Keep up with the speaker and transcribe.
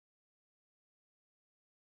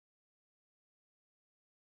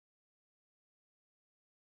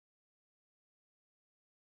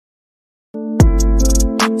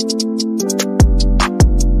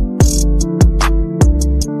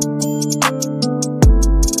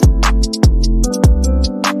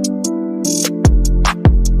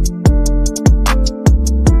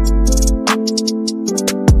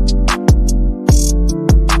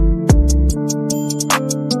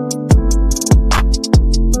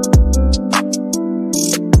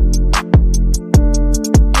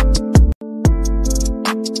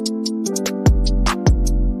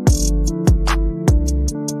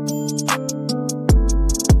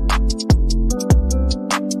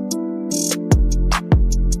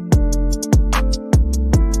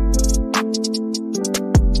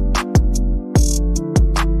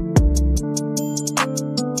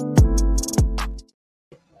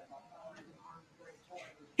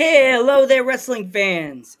Hello there, wrestling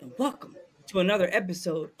fans, and welcome to another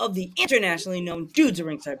episode of the internationally known Dudes at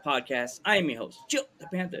Ringside podcast. I am your host, Joe the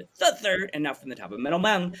Panther the Third, and now from the top of Metal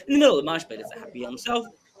Mountain, in the middle of the mosh pit is the happy himself,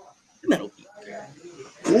 the Metal Geek.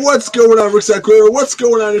 What's going on, Ringside Crew? What's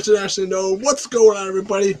going on, internationally known? What's going on,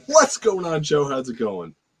 everybody? What's going on, Joe? How's it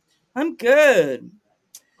going? I'm good.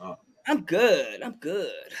 Uh, I'm good.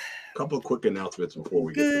 Couple of quick announcements before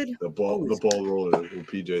we Good. get the ball rolling with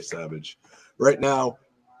PJ Savage. Right now,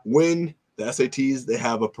 win the SATs. They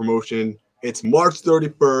have a promotion. It's March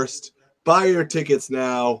 31st. Buy your tickets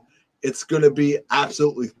now. It's going to be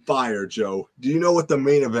absolutely fire, Joe. Do you know what the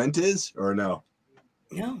main event is or no?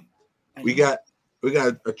 No. We got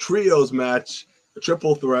a trios match, a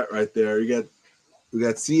triple threat right there. We got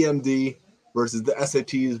CMD versus the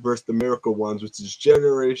SATs versus the Miracle Ones, which is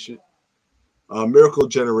Miracle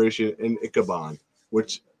Generation and Ichabod.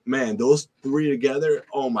 Which, man, those three together,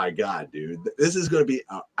 oh my god, dude, this is going to be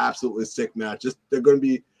an absolutely sick match.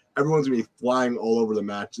 Everyone's going to be flying all over the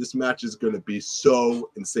match. This match is going to be so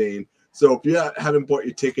insane. So if you haven't bought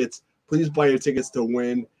your tickets, please buy your tickets to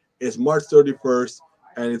win. It's March 31st.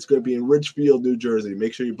 And it's going to be in Ridgefield, New Jersey.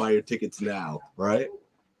 Make sure you buy your tickets now, right?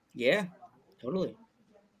 Yeah, totally.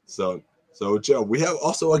 So Joe, we have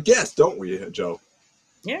also a guest, don't we, Joe?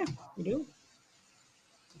 Yeah, we do.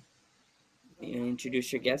 You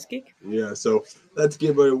introduce your guest, Geek? Yeah, so let's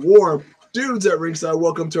give a warm Dudes at Ringside.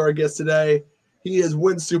 Welcome to our guest today. He is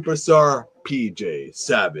Win Superstar PJ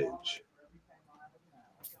Savage.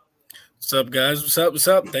 What's up, guys? What's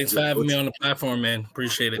up? Thanks for having me on the platform, man.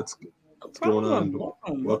 Appreciate it. What's going on?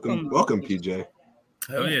 Welcome, PJ.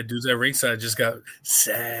 Oh yeah, Dudes at Ringside just got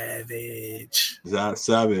Savage.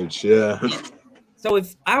 Savage, yeah. So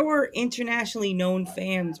if our internationally known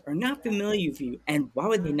fans are not familiar with you, and why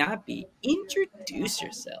would they not be, introduce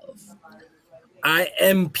yourself. I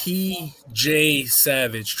am PJ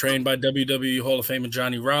Savage, trained by WWE Hall of Famer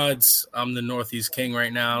Johnny Rodz. I'm the Northeast King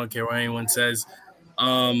right now. I don't care what anyone says.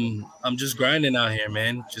 I'm just grinding out here,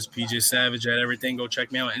 man. Just PJ Savage at everything. Go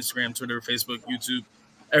check me out on Instagram, Twitter, Facebook, YouTube.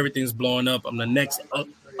 Everything's blowing up. I'm the next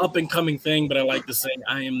up and coming thing, but I like to say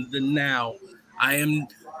I am the now. I am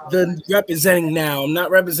the representing now. I'm not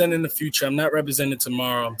representing the future. I'm not representing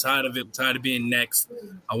tomorrow. I'm tired of it. I'm tired of being next.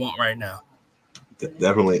 I want right now.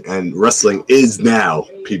 Definitely. And wrestling is now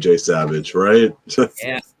PJ Savage, right?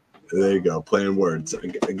 Yeah. There you go, playing words.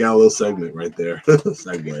 I got a little segment right there.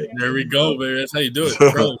 Segue. There we go, baby. That's how you do it.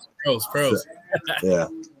 Pros. Yeah.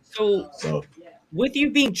 So, with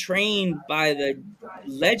you being trained by the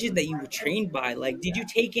legend that you were trained by, like, did you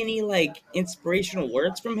take any, like, inspirational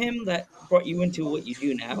words from him that brought you into what you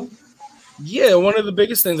do now? Yeah, one of the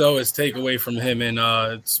biggest things I always take away from him, and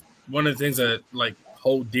it's one of the things that, like,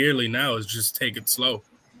 hold dearly now is just take it slow.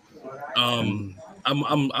 I'm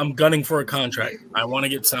gunning for a contract. I want to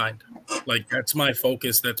get signed. Like, that's my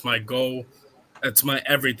focus. That's my goal. That's my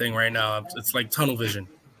everything right now. It's like tunnel vision.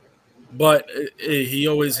 But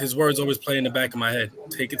his words always play in the back of my head.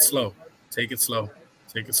 Take it slow. Take it slow.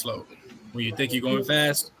 Take it slow. When you think you're going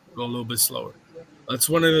fast, go a little bit slower. That's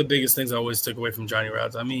one of the biggest things I always took away from Johnny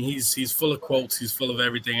Rodz. I mean, he's full of quotes. He's full of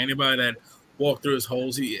everything. Anybody that walked through his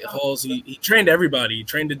halls, he trained everybody. He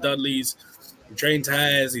trained the Dudleys. He trained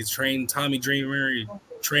Taz. He's trained Tommy Dreamer. He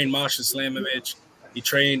trained Masha Slamovich. He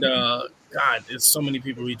trained, there's so many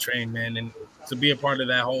people he trained, man. And to be a part of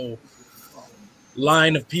that whole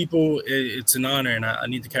line of people, it's an honor, and I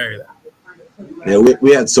need to carry that. Yeah,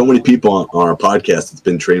 we had so many people on our podcast that's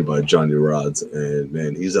been trained by Johnny Rodz, and,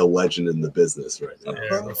 man, he's a legend in the business right now.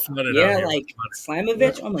 Yeah, like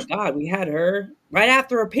Slamovich, oh my God, we had her right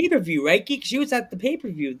after a pay-per-view, right, Geek? She was at the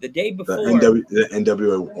pay-per-view the day before. The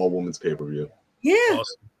NWA All-Women's pay-per-view. Yeah.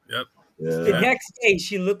 Awesome. Yep. Yeah. The next day,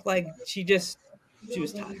 she looked like she was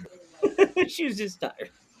tired. She was just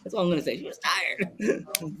tired. That's all I'm going to say. She was tired.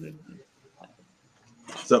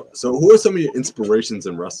 So who are some of your inspirations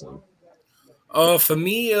in wrestling? For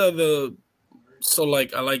me, I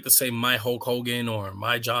like to say my Hulk Hogan or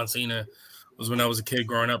my John Cena was when I was a kid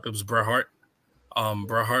growing up. It was Bret Hart.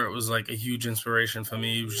 Bret Hart was like a huge inspiration for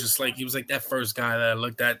me. He was like that first guy that I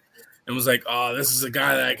looked at and was like, oh, this is a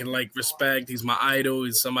guy that I can like respect. He's my idol.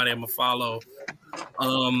 He's somebody I'm gonna follow.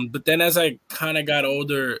 But then as I kind of got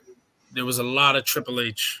older, there was a lot of Triple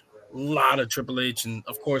H, and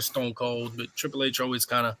of course Stone Cold. But Triple H always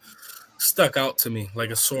kind of stuck out to me like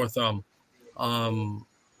a sore thumb. And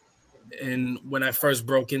when I first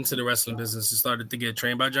broke into the wrestling business and started to get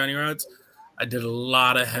trained by Johnny Rodz, I did a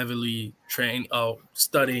lot of heavily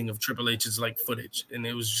studying of Triple H's like footage, and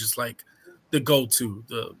it was just like the go-to,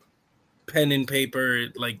 the pen and paper,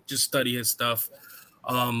 like just study his stuff.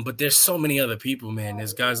 But there's so many other people, man.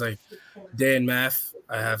 There's guys like Dan Maff.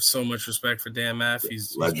 I have so much respect for Dan Maff.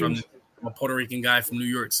 He's from a Puerto Rican guy from New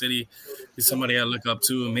York City. He's somebody I look up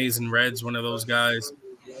to. Amazing Reds, one of those guys.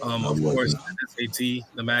 Of course, the SAT,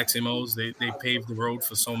 the Maximos, they paved the road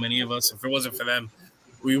for so many of us. If it wasn't for them,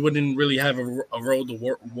 we wouldn't really have a road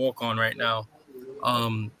to walk on right now.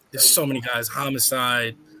 There's so many guys,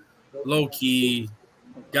 Homicide, Low Key,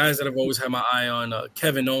 guys that I've always had my eye on.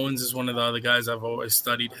 Kevin Owens is one of the other guys I've always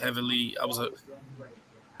studied heavily.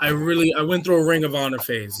 I went through a Ring of Honor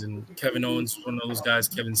phase, and Kevin Owens was one of those guys.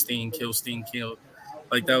 Kevin Steen, Kill.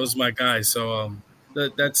 Like, that was my guy. So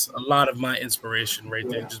that's a lot of my inspiration right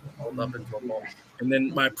there. Just love it. And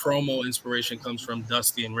then my promo inspiration comes from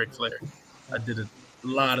Dusty and Ric Flair. I did a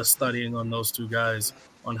lot of studying on those two guys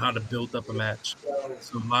on how to build up a match.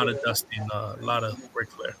 So a lot of Dusty and a lot of Ric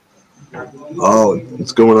Flair. Oh,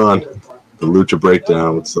 what's going on? The Lucha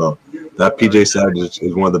Breakdown. What's up? That PJ Savage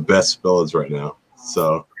is one of the best spellers right now.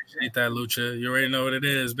 So appreciate that, Lucha. You already know what it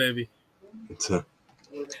is, baby. But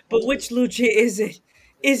which Lucha is it?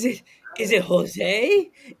 Is it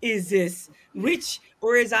Jose? Is this which,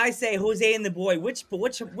 or as I say, Jose and the Boy? Which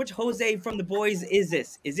Jose from the Boys is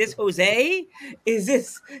this? Is this Jose? Is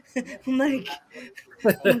this like?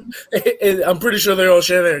 I'm pretty sure they all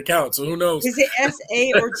share their account, so who knows? Is it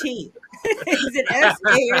S-A or T? Is it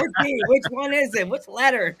S-A or T? Which one is it? Which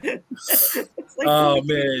letter? It's like, oh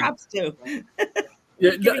man, props to.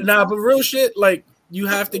 But real shit, like, you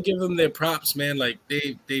have to give them their props, man. Like,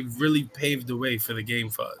 they really paved the way for the game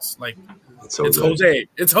for us. Like, it's Jose.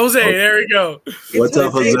 It's Jose. There we go. What's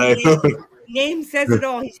up, Jose? Name says it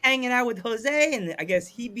all. He's hanging out with Jose, and I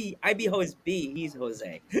guess I be Jose B. He's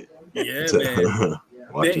Jose. Yeah, man.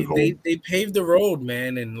 They paved the road,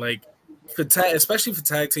 man, and like especially for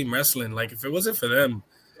tag team wrestling. Like, if it wasn't for them,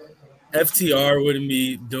 FTR wouldn't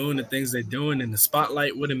be doing the things they're doing, and the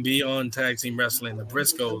spotlight wouldn't be on tag team wrestling. The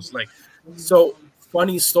Briscoes, like, so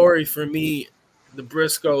funny story for me. The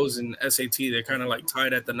Briscoes and SAT, they're kind of like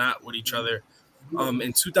tied at the knot with each other.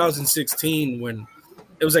 In 2016, when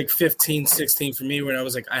it was like 15, 16 for me, when I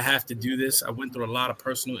was like, I have to do this. I went through a lot of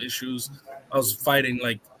personal issues. I was fighting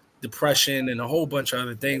like depression and a whole bunch of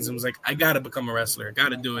other things. I was like, I got to become a wrestler. I got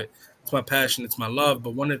to do it. It's my passion. It's my love.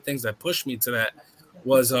 But one of the things that pushed me to that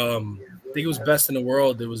was, I think it was Best in the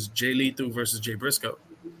World. It was Jay Lethal versus Jay Briscoe.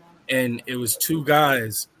 And it was two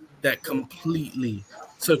guys that completely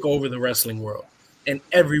took over the wrestling world. And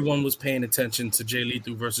everyone was paying attention to Jay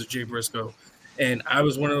Lethal versus Jay Briscoe. And I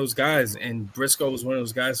was one of those guys. And Briscoe was one of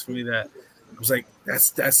those guys for me that I was like,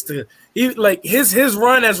 his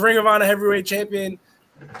run as Ring of Honor heavyweight champion,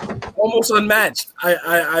 almost unmatched.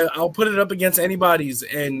 I'll put it up against anybody's.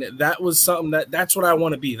 And that was something that's what I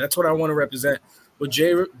want to be. That's what I want to represent. What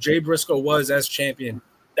Jay Briscoe was as champion,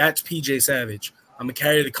 that's PJ Savage. I'm going to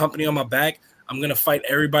carry the company on my back. I'm going to fight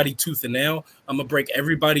everybody tooth and nail. I'm going to break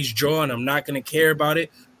everybody's jaw, and I'm not going to care about it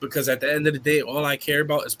because at the end of the day, all I care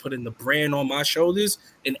about is putting the brand on my shoulders,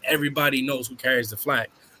 and everybody knows who carries the flag.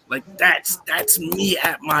 Like, that's me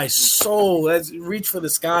at my soul. That's reach for the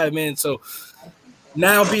sky, man. So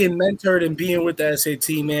now being mentored and being with the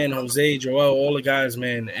SAT, man, Jose, Joel, all the guys,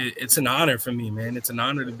 man, it's an honor for me, man. It's an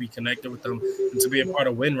honor to be connected with them and to be a part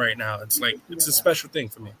of Win right now. It's like, it's a special thing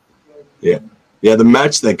for me. Yeah. Yeah, the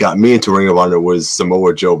match that got me into Ring of Honor was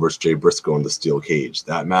Samoa Joe versus Jay Briscoe in the steel cage.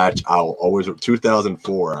 That match, I'll always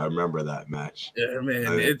 2004. I remember that match. Yeah, man.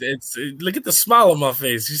 It's look at the smile on my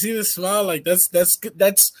face. You see the smile? Like,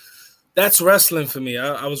 that's wrestling for me.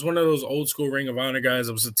 I was one of those old school Ring of Honor guys.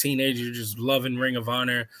 I was a teenager just loving Ring of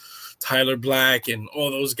Honor, Tyler Black and all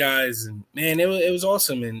those guys. And man, it was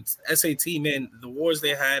awesome. And SAT, man, the wars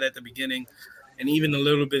they had at the beginning, and even a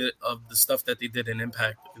little bit of the stuff that they did in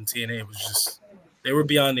Impact and TNA was just. They were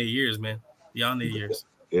beyond their years, man. Beyond their years.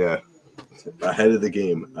 Yeah. Ahead of the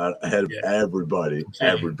game. Ahead of everybody.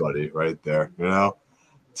 Everybody right there. You know?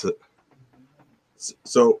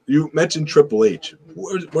 So you mentioned Triple H.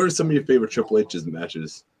 What are some of your favorite Triple H's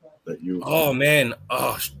matches that you... Oh, man.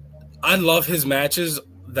 I love his matches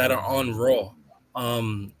that are on Raw. A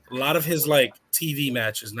lot of his, like, TV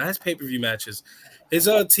matches. Not his pay-per-view matches. His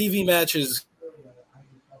TV matches,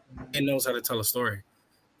 he knows how to tell a story.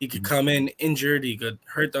 He could come in injured. He could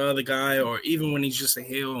hurt the other guy, or even when he's just a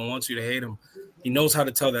heel and wants you to hate him, he knows how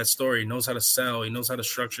to tell that story. He knows how to sell. He knows how to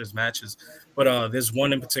structure his matches. But there's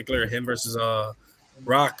one in particular, him versus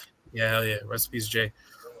Rock. Yeah, hell yeah. Rest in peace, Jay.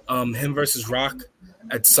 Him versus Rock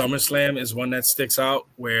at SummerSlam is one that sticks out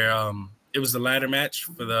where it was the ladder match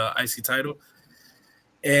for the IC title.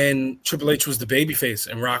 And Triple H was the babyface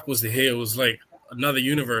and Rock was the heel. It was like another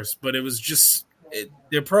universe, but it was just...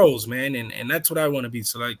 they're pros, man, and that's what I want to be.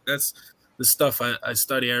 So, like, that's the stuff I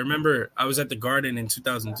study. I remember I was at the Garden in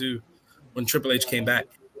 2002 when Triple H came back.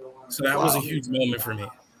 So that was a huge moment for me.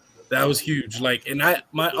 That was huge. Like, and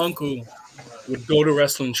my uncle would go to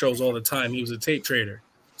wrestling shows all the time. He was a tape trader.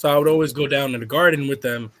 So I would always go down to the Garden with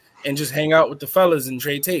them and just hang out with the fellas and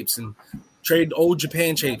trade tapes and trade old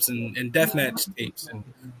Japan tapes and deathmatch tapes and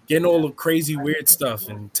getting all the crazy weird stuff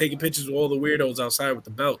and taking pictures of all the weirdos outside with the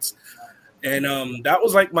belts. And that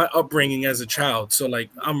was like my upbringing as a child. So like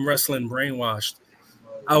I'm wrestling brainwashed.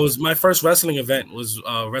 My first wrestling event was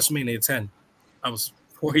WrestleMania 10. I was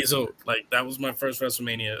 4 years old. Like that was my first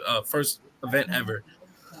WrestleMania, first event ever.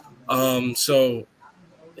 So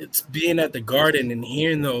it's being at the Garden and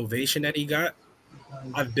hearing the ovation that he got.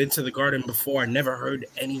 I've been to the Garden before. I never heard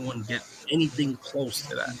anyone get anything close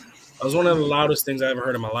to that. That was one of the loudest things I ever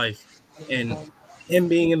heard in my life. And him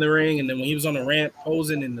being in the ring, and then when he was on the ramp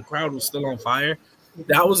posing and the crowd was still on fire,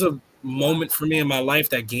 that was a moment for me in my life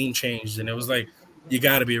that game changed. And it was like, you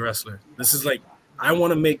got to be a wrestler. This is like, I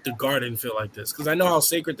want to make the Garden feel like this because I know how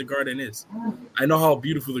sacred the Garden is. I know how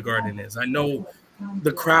beautiful the Garden is. I know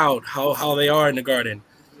the crowd, how they are in the Garden.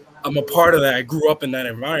 I'm a part of that. I grew up in that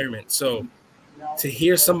environment. So to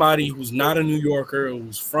hear somebody who's not a New Yorker,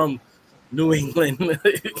 who's from New England,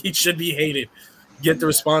 he should be hated, get the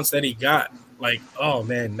response that he got. Like, oh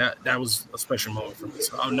man, that was a special moment for me.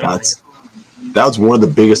 So I'll never that was one of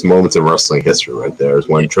the biggest moments in wrestling history right there is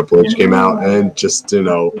when Triple H came out and just,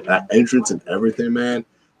 that entrance and everything, man.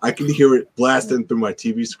 I could hear it blasting through my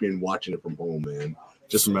TV screen watching it from home, man.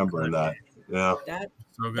 Just remembering that. Yeah.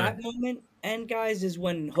 That moment, and guys, is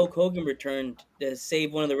when Hulk Hogan returned to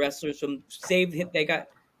save one of the wrestlers from they got,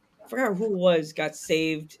 I forgot who it was, got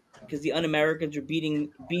saved because the Un-Americans were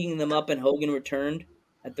beating them up, and Hogan returned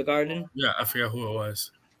at the Garden. Yeah, I forgot who it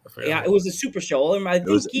was. It was a super show. It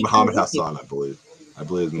was Muhammad Hassan, I believe. It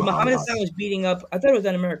was Muhammad Hassan was beating up. I thought it was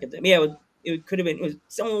Un-Americans. Yeah, it could have been. It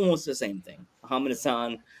was almost the same thing. Muhammad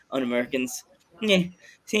Hassan, Un-Americans. Yeah,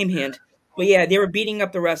 same hand. But yeah, they were beating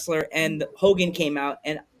up the wrestler, and Hogan came out,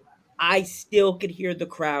 and I still could hear the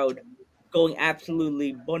crowd going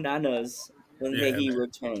absolutely bananas when he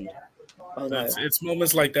returned. It's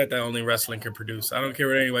moments like that only wrestling can produce. I don't care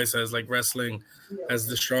what anybody says. Like wrestling has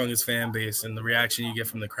the strongest fan base, and the reaction you get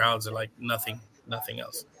from the crowds are like nothing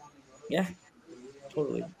else. Yeah,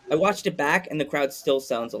 totally. I watched it back, and the crowd still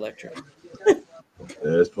sounds electric.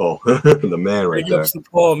 There's Paul, the man right there. Big ups to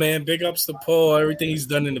Paul, man. Big ups to Paul. Everything he's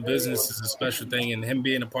done in the business is a special thing, and him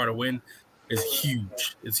being a part of Win is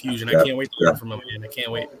huge. It's huge, and I can't wait to learn from him, man. I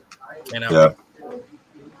can't wait.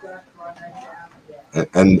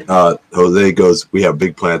 And Jose goes, we have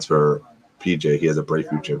big plans for PJ. He has a bright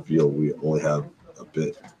future in field. We only have a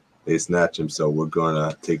bit. They snatch him, so we're going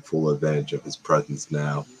to take full advantage of his presence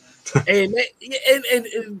now. Hey, man,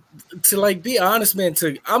 and to like be honest, man,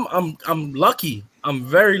 I'm lucky. I'm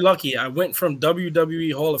very lucky. I went from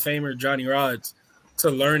WWE Hall of Famer Johnny Rodz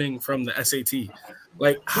to learning from the SAT.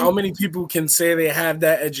 Like, how many people can say they have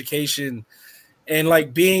that education? And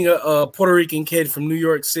like being a Puerto Rican kid from New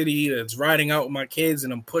York City that's riding out with my kids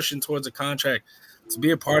and I'm pushing towards a contract to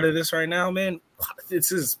be a part of this right now, man,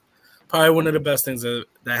 this is probably one of the best things that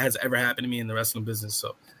has ever happened to me in the wrestling business.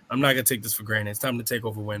 So I'm not going to take this for granted. It's time to take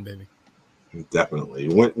over Win, baby. Definitely.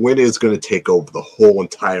 Win is going to take over the whole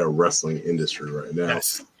entire wrestling industry right now.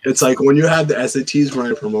 Yes. It's like when you have the SATs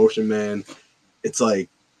running promotion, man, it's like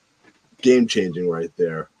game changing right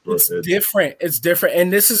there. It's different. It's different.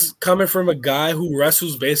 And this is coming from a guy who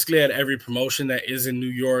wrestles basically at every promotion that is in New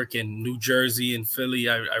York and New Jersey and Philly.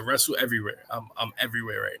 I wrestle everywhere. I'm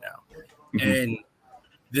everywhere right now. Mm-hmm. And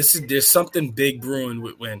there's something big brewing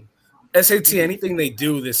with Win. SAT, anything they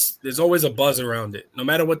do, there's always a buzz around it. No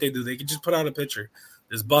matter what they do, they can just put out a picture.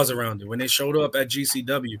 There's buzz around it. When they showed up at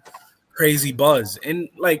GCW, crazy buzz. And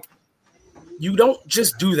like, you don't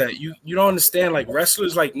just do that. You don't understand. Like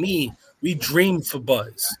wrestlers like me, we dream for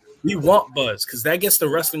buzz. We want buzz because that gets the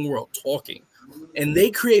wrestling world talking. And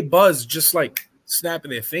they create buzz just like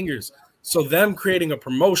snapping their fingers. So them creating a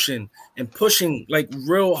promotion and pushing like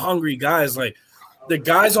real hungry guys, like the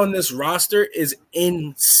guys on this roster is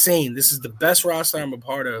insane. This is the best roster I'm a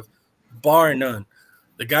part of, bar none.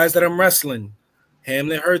 The guys that I'm wrestling,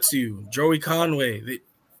 Hamlet Hertzu, Joey Conway, the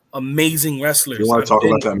amazing wrestlers. You want to talk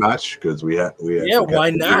about that match? Because we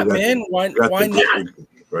why not, man? Why not?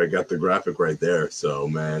 Right, got the graphic right there. So,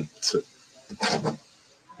 man, man,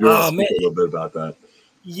 a little bit about that.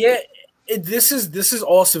 Yeah, this is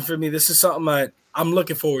awesome for me. This is something I'm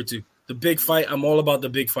looking forward to. The big fight. I'm all about the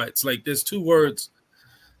big fights. Like, there's two words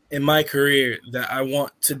in my career that I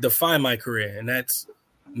want to define my career, and that's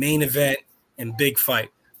main event and big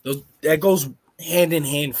fight. That goes hand in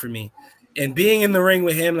hand for me. And being in the ring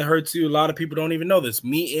with Hamlet Hertzu, a lot of people don't even know this.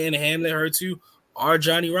 Me and Hamlet Hertzu are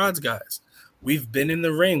Johnny Rod's guys. We've been in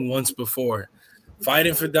the ring once before,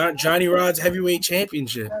 fighting for Johnny Rod's heavyweight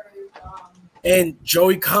championship. And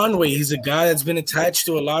Joey Conway, he's a guy that's been attached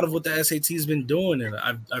to a lot of what the SAT's been doing, and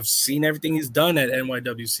I've seen everything he's done at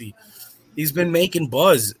NYWC. He's been making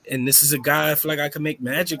buzz, and this is a guy I feel like I can make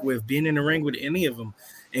magic with, being in the ring with any of them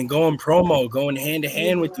and going promo, going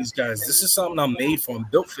hand-to-hand with these guys. This is something I'm made for. I'm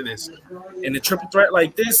built for this. And a triple threat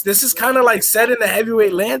like this is kind of like setting the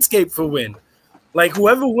heavyweight landscape for Win. Like,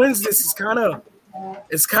 whoever wins this is kind of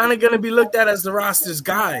going to be looked at as the roster's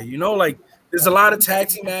guy, you know? Like, there's a lot of tag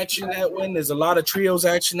team action at Win. There's a lot of trios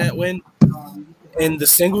action at Win. And the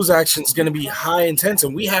singles action is going to be high intense,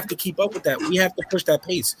 and we have to keep up with that. We have to push that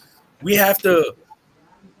pace. We have to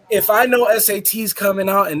 – if I know SAT's coming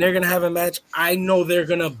out and they're going to have a match, I know they're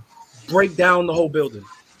going to break down the whole building.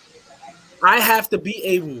 I have to be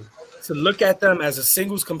able to look at them as a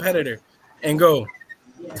singles competitor and go,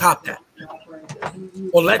 top that.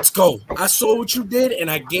 Well, let's go. I saw what you did, and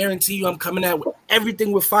I guarantee you I'm coming out with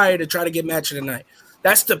everything with fire to try to get match of the night.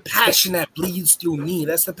 That's the passion that bleeds through me.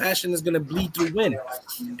 That's the passion that's going to bleed through Win.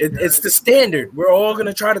 It's the standard. We're all going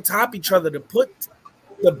to try to top each other to put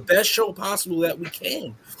the best show possible that we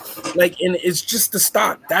can. Like, and it's just the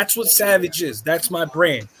stock. That's what Savage is. That's my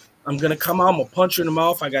brand. I'm going to come out. I'm going to punch you in the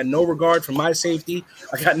mouth. I got no regard for my safety.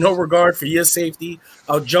 I got no regard for your safety.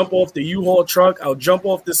 I'll jump off the U-Haul truck. I'll jump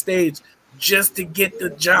off the stage just to get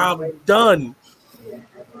the job done.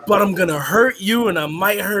 But I'm going to hurt you, and I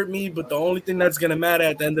might hurt me, but the only thing that's going to matter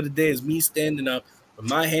at the end of the day is me standing up with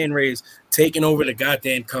my hand raised, taking over the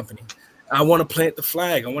goddamn company. I want to plant the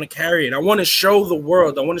flag. I want to carry it. I want to show the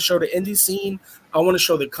world. I want to show the indie scene. I want to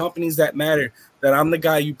show the companies that matter that I'm the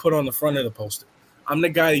guy you put on the front of the poster. I'm the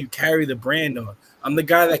guy you carry the brand on. I'm the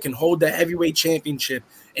guy that can hold the heavyweight championship,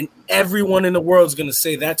 and everyone in the world is going to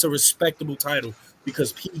say that's a respectable title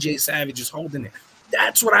because PJ Savage is holding it.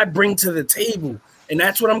 That's what I bring to the table, and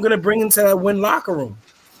that's what I'm going to bring into that Win locker room.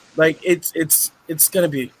 Like, it's going to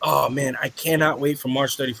be, oh, man, I cannot wait for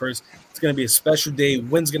March 31st. It's going to be a special day.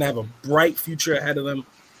 Win's going to have a bright future ahead of them.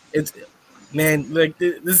 It's, man, like,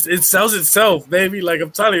 this, it sells itself, baby. Like,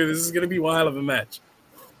 I'm telling you, this is going to be one hell of a match.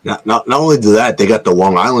 Not only do that, they got the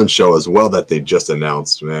Long Island show as well that they just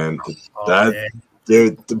announced, man.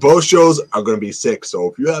 Both shows are going to be sick.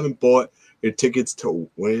 So if you haven't bought your tickets to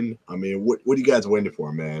Win, I mean, what are you guys waiting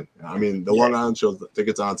for, man? I mean, the Long Island show, the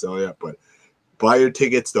tickets aren't sale yet, but buy your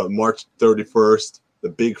tickets to March 31st, the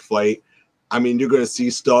big fight. I mean, you're going to see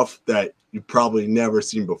stuff that you've probably never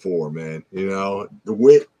seen before, man. You know, the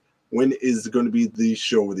Win is going to be the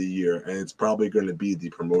show of the year, and it's probably going to be the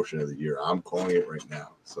promotion of the year. I'm calling it right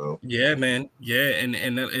now. So yeah, man, yeah,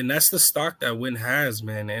 and that's the stock that Win has,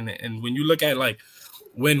 man. And when you look at like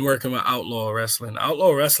Win working with Outlaw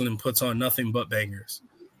Wrestling puts on nothing but bangers.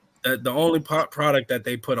 The only product that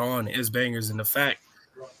they put on is bangers, and the fact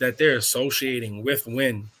that they're associating with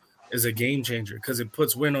Win is a game changer because it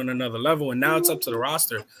puts Win on another level. And now it's up to the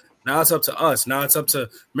roster. Now it's up to us. Now it's up to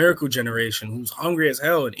Miracle Generation, who's hungry as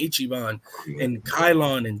hell, and Ichiban and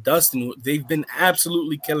Kylon and Dustin. They've been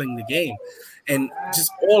absolutely killing the game. And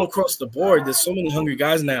just all across the board, there's so many hungry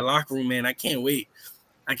guys in that locker room, man. I can't wait.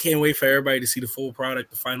 I can't wait for everybody to see the full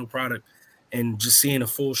product, the final product, and just seeing a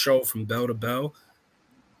full show from bell to bell.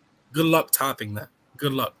 Good luck topping that.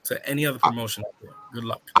 Good luck to any other promotion out there. Good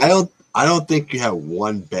luck. I don't think you have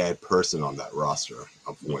one bad person on that roster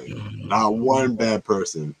of Win. Not one bad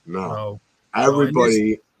person. No.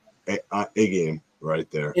 Everybody a game right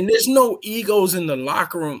there. And there's no egos in the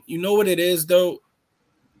locker room. You know what it is, though?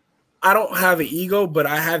 I don't have an ego, but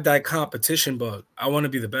I have that competition bug. I want to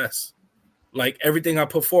be the best. Like, everything I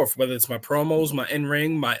put forth, whether it's my promos, my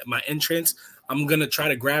in-ring, my entrance, I'm going to try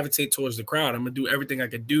to gravitate towards the crowd. I'm going to do everything I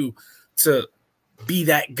could do to be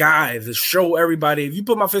that guy, to show everybody. If you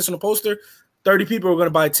put my face on a poster, 30 people are going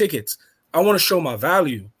to buy tickets. I want to show my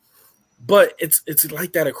value. But it's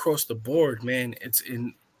like that across the board, man. It's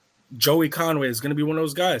in Joey Conway is going to be one of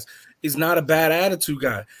those guys. He's not a bad attitude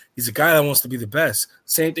guy. He's a guy that wants to be the best.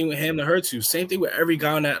 Same thing with Ham to Hurt You. Same thing with every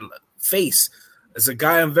guy on that Face. It's a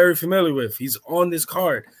guy I'm very familiar with. He's on this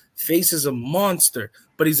card. Face is a monster,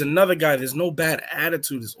 but he's another guy. There's no bad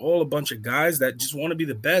attitude. It's all a bunch of guys that just want to be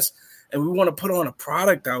the best, and we want to put on a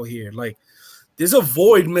product out here. Like, there's a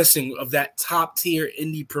void missing of that top-tier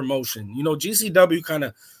indie promotion. You know, GCW kind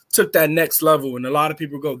of took that next level, and a lot of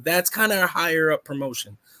people go, that's kind of a higher-up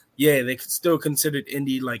promotion. Yeah, they still considered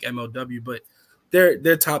indie like MLW, but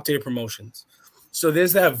they're top-tier promotions. So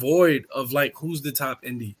there's that void of, like, who's the top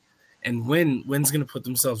indie? And Win's going to put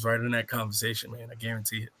themselves right in that conversation, man. I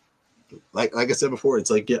guarantee it. like I said before,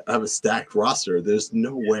 it's like I have a stacked roster. There's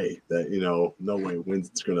no way that no way Wynn's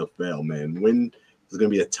gonna fail, man. Wynn is gonna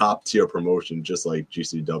be a top tier promotion, just like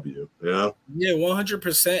GCW. You know? Yeah,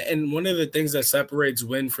 100%. And one of the things that separates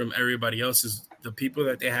Wynn from everybody else is the people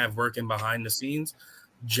that they have working behind the scenes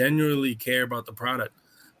genuinely care about the product.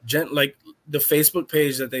 Like the Facebook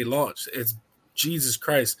page that they launched, it's Jesus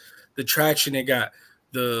Christ, the traction it got,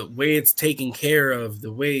 the way it's taken care of,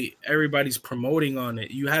 the way everybody's promoting on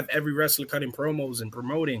it. You have every wrestler cutting promos and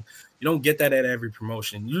promoting. You don't get that at every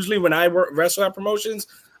promotion. Usually when I wrestle at promotions,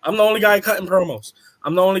 I'm the only guy cutting promos.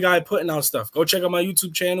 I'm the only guy putting out stuff. Go check out my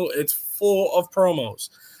YouTube channel. It's full of promos.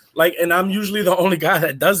 Like, and I'm usually the only guy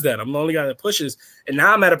that does that. I'm the only guy that pushes. And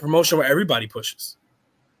now I'm at a promotion where everybody pushes.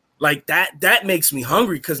 Like that makes me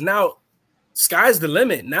hungry because now sky's the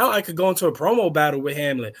limit. Now I could go into a promo battle with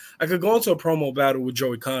Hamlet. I could go into a promo battle with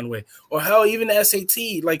Joey Conway, or hell, even the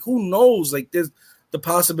SAT. Like, who knows? Like, the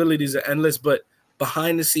possibilities are endless. But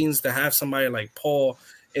behind the scenes, to have somebody like Paul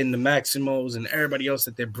and the Maximos and everybody else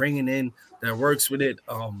that they're bringing in that works with it,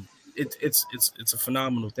 it's a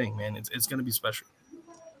phenomenal thing, man. It's gonna be special.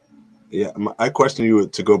 Yeah, I question you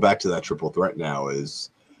to go back to that triple threat now. Is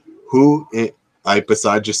who,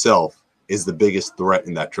 besides yourself, is the biggest threat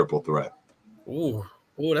in that triple threat? Oh,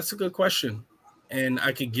 that's a good question. And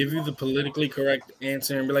I could give you the politically correct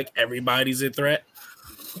answer and be like, everybody's a threat.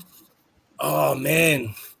 Oh,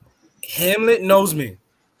 man. Hamlet knows me.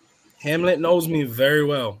 Hamlet knows me very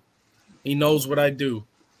well. He knows what I do.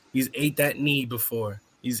 He's ate that knee before.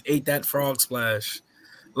 He's ate that frog splash.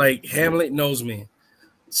 Like, Hamlet knows me.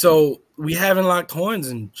 So we haven't locked horns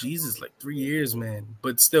in, Jesus, like 3 years, man.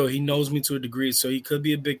 But still, he knows me to a degree, so he could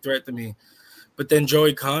be a big threat to me. But then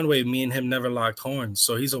Joey Conway, me and him never locked horns,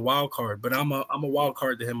 so he's a wild card. But I'm a wild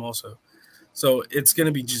card to him also. So it's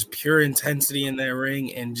gonna be just pure intensity in that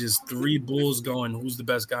ring and just three bulls going. Who's the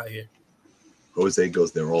best guy here? Jose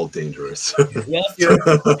goes, they're all dangerous. Yeah.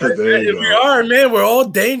 We are, man. We're all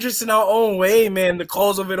dangerous in our own way, man. The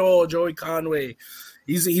cause of it all, Joey Conway.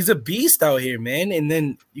 He's a beast out here, man. And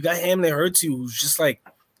then you got Hamlet Hurts, who's just like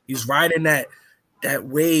he's riding that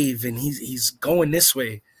wave, and he's going this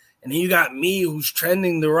way. And then you got me, who's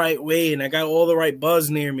trending the right way, and I got all the right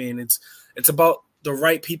buzz near me, and it's about the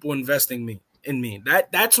right people investing in me.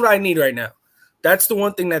 That's what I need right now. That's the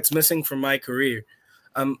one thing that's missing from my career.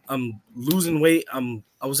 I'm losing weight.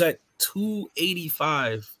 I was at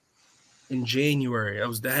 285 in January. I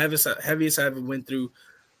was the heaviest I ever went through.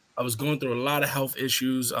 I was going through a lot of health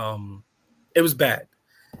issues. It was bad,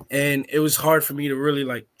 and it was hard for me to really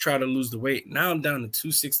like try to lose the weight. Now I'm down to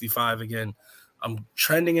 265 again. I'm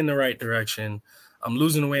trending in the right direction. I'm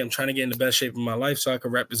losing the weight. I'm trying to get in the best shape of my life so I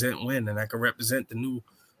can represent Wynn, and I can represent the new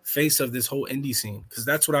face of this whole indie scene, because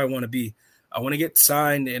that's what I want to be. I want to get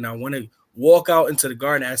signed, and I want to walk out into the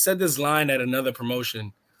garden. I said this line at another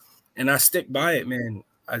promotion, and I stick by it, man.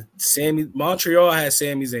 Montreal has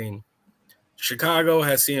Sami Zayn. Chicago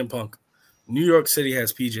has CM Punk. New York City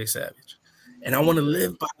has PJ Savage. And I want to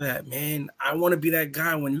live by that, man. I want to be that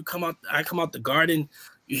guy. When you come out, I come out the garden,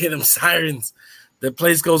 you hear them sirens. The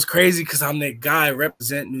place goes crazy because I'm that guy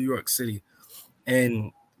represent New York City.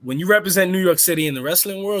 And when you represent New York City in the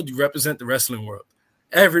wrestling world, you represent the wrestling world.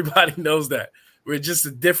 Everybody knows that. We're just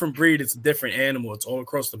a different breed. It's a different animal. It's all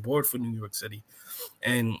across the board for New York City.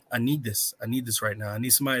 And I need this. I need this right now. I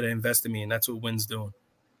need somebody to invest in me, and that's what Wynn's doing.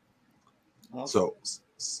 So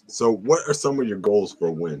what are some of your goals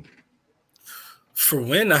for Wynn? For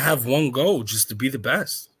Wynn, I have one goal, just to be the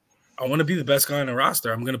best. I want to be the best guy on the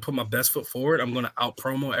roster. I'm going to put my best foot forward. I'm going to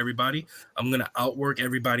out-promo everybody. I'm going to outwork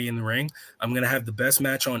everybody in the ring. I'm going to have the best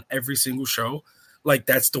match on every single show. Like,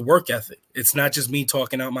 that's the work ethic. It's not just me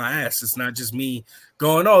talking out my ass. It's not just me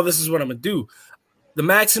going, oh, this is what I'm going to do. The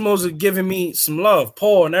Maximos are giving me some love.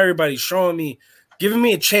 Paul and everybody showing me, giving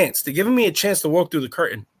me a chance. They're giving me a chance to walk through the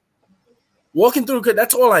curtain. Walking through the curtain,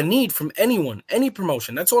 that's all I need from anyone, any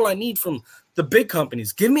promotion. That's all I need from the big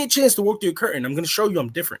companies. Give me a chance to walk through the curtain. I'm going to show you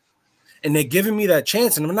I'm different. And they're giving me that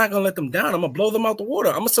chance, and I'm not going to let them down. I'm going to blow them out the water.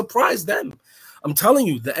 I'm going to surprise them. I'm telling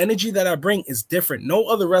you, the energy that I bring is different. No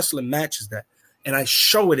other wrestler matches that. And I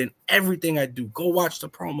show it in everything I do. Go watch the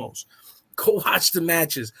promos. Go watch the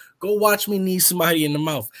matches. Go watch me knee somebody in the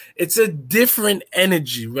mouth. It's a different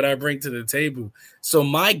energy what I bring to the table. So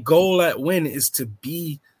my goal at Wynn is to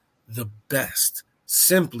be the best.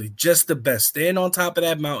 Simply just the best. Stand on top of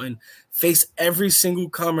that mountain. Face every single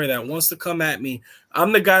comer that wants to come at me.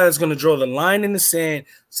 I'm the guy that's going to draw the line in the sand.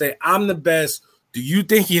 Say, I'm the best. Do you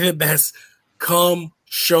think you're the best? Come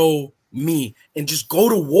show me, and just go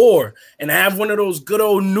to war and have one of those good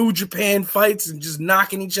old New Japan fights and just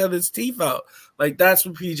knocking each other's teeth out. Like, that's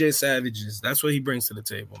what PJ Savage is. That's what he brings to the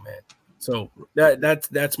table, man. So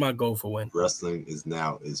that's my goal for win. Wrestling is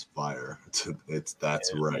fire.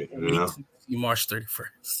 That's right. March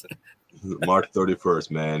 31st. March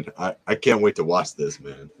 31st, man. I can't wait to watch this,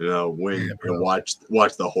 man. Win and watch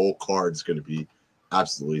the whole card is going to be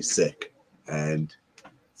absolutely sick. And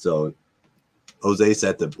so Jose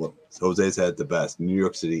said the best. New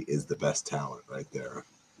York City is the best talent right there.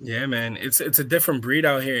 Yeah, man. It's a different breed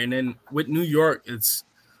out here. And then with New York, it's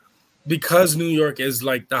because New York is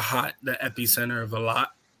like the epicenter of a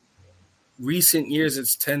lot. Recent years,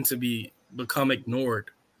 it's tend to become ignored.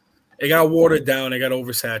 It got watered down. It got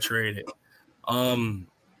oversaturated. And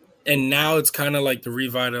now it's kind of like the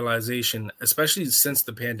revitalization, especially since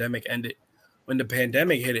the pandemic ended. When the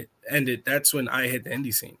pandemic ended, that's when I hit the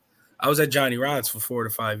indie scene. I was at Johnny Rodz for 4 to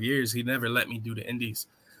 5 years. He never let me do the indies.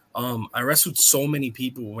 I wrestled so many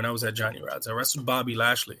people when I was at Johnny Rodz. I wrestled Bobby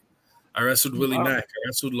Lashley. I wrestled Willie Mack. I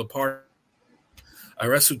wrestled Lepard. I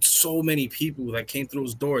wrestled so many people that came through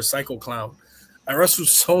those doors. Psycho Clown. I wrestled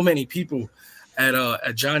so many people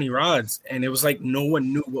at Johnny Rodz, and it was like no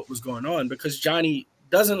one knew what was going on because Johnny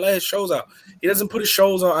doesn't let his shows out. He doesn't put his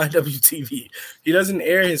shows on IWTV. He doesn't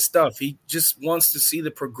air his stuff. He just wants to see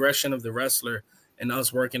the progression of the wrestler and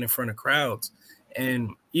us working in front of crowds. And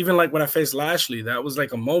even like when I faced Lashley, that was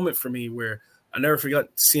like a moment for me where I never forgot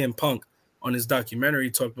CM Punk on his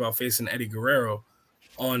documentary talked about facing Eddie Guerrero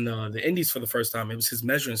on the indies for the first time. It was his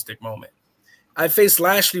measuring stick moment. I faced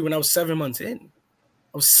Lashley when I was 7 months in.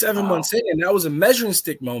 I was 7 months in, and that was a measuring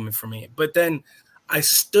stick moment for me. But then I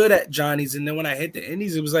stood at Johnny's, and then when I hit the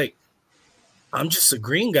indies, it was like, I'm just a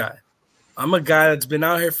green guy. I'm a guy that's been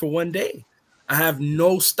out here for 1 day. I have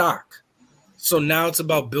no stock. So now it's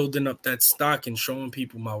about building up that stock and showing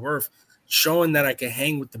people my worth, showing that I can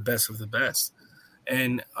hang with the best of the best.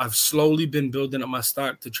 And I've slowly been building up my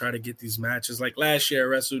stock to try to get these matches. Like last year, I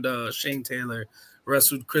wrestled Shane Taylor,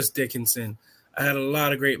 wrestled Chris Dickinson. I had a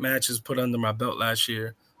lot of great matches put under my belt last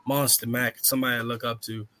year. Monster Mac, somebody I look up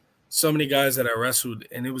to. So many guys that I wrestled,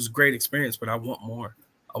 and it was a great experience, but I want more.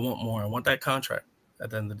 I want that contract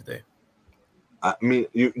at the end of the day. I mean,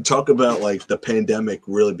 you talk about like the pandemic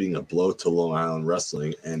really being a blow to Long Island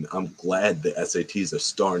wrestling, and I'm glad the SATs are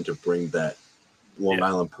starting to bring that Long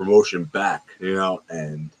Island promotion back,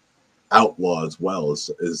 and Outlaw as well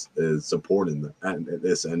is supporting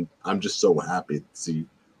this, and I'm just so happy to see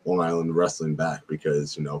Long Island wrestling back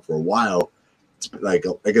because for a while, like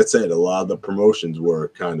I said, a lot of the promotions were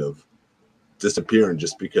kind of disappearing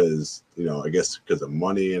just because I guess because of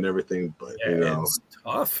money and everything, but it's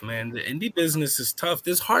tough, man. The indie business is tough.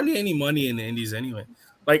 There's hardly any money in the indies anyway.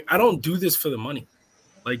 Like I don't do this for the money.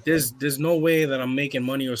 Like there's no way that I'm making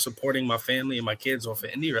money or supporting my family and my kids off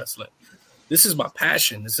of indie wrestling. This is my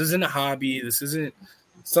passion. This isn't a hobby. This isn't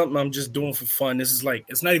something I'm just doing for fun. This is like,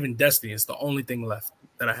 it's not even destiny. It's the only thing left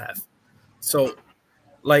that I have. So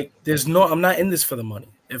like I'm not in this for the money.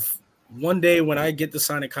 If one day when I get to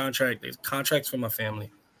sign a contract, there's contracts for my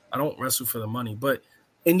family. I don't wrestle for the money, but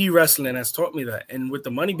indie wrestling has taught me that. And with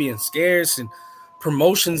the money being scarce and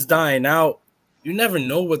promotions dying out, you never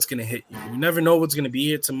know what's going to hit you. You never know what's going to be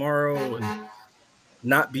here tomorrow and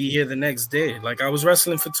not be here the next day. Like I was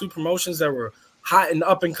wrestling for 2 promotions that were hot and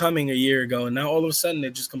up and coming a year ago, and now all of a sudden they're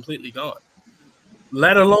just completely gone,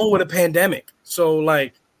 let alone with a pandemic. So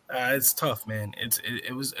like it's tough, man.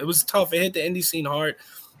 It was tough. It hit the indie scene hard.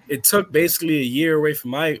 It took basically a year away from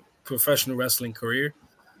my professional wrestling career.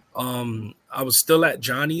 I was still at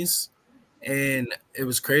Johnny's, and it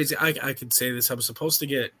was crazy. I could say this. I was supposed to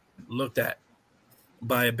get looked at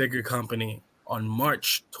by a bigger company on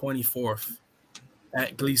March 24th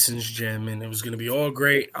at Gleason's gym, and it was going to be all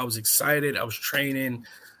great. I was excited. I was training.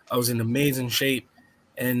 I was in amazing shape,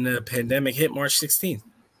 and the pandemic hit March 16th,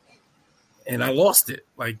 and I lost it.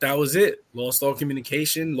 Like, that was it. Lost all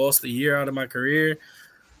communication, lost a year out of my career.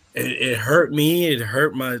 It hurt me. It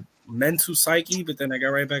hurt my mental psyche, but then I got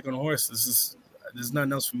right back on the horse. There's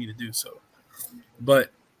nothing else for me to do. So,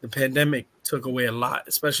 but the pandemic took away a lot,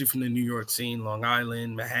 especially from the New York scene, Long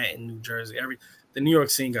Island, Manhattan, New Jersey. The New York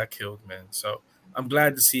scene got killed, man. So I'm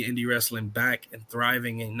glad to see indie wrestling back and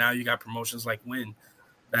thriving. And now you got promotions like Win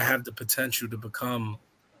that have the potential to become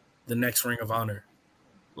the next Ring of Honor.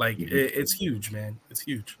 Like it's huge, man. It's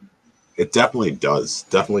huge. It definitely does.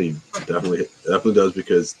 Definitely does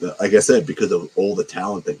because, like I said, because of all the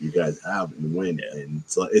talent that you guys have in Win, and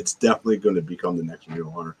so it's definitely going to become the next Ring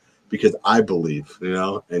of Honor. Because I believe,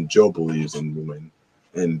 and Joe believes in Win,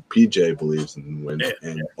 and PJ believes in Win,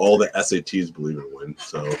 and all the SATs believe in Win.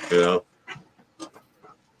 So,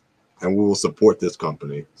 and we will support this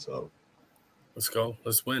company. So, let's go.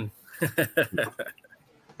 Let's win.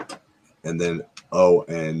 And then,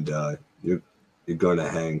 you're going to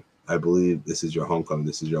hang I believe this is your homecoming.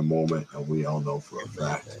 This is your moment, and we all know for a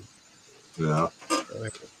fact. You know,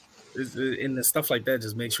 and the stuff like that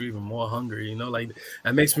just makes you even more hungry. You know, like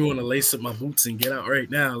that makes me want to lace up my boots and get out right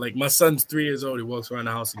now. Like my son's 3 years old. He walks around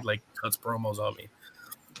the house. He like cuts promos on me.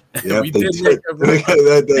 Yeah, we they did did. make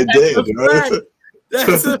a They did. Right?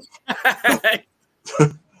 That's a fact.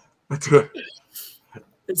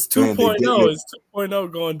 It's 2.0. It's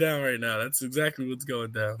 2.0 going down right now. That's exactly what's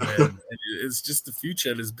going down, man. It's just the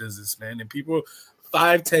future of this business, man. And people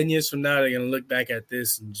 5-10 years from now, they're going to look back at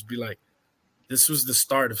this and just be like, this was the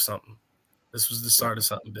start of something. This was the start of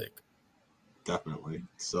something big. Definitely.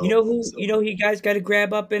 So you know who you guys got to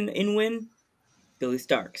grab up and win? Billy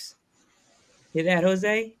Starks. Hear that,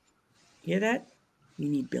 Jose? Hear that? You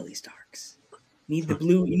need Billy Starks. You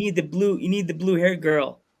need the blue haired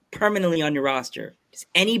girl permanently on your roster. Does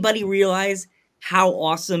anybody realize how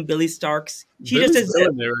awesome Billy Starks? She Billy's just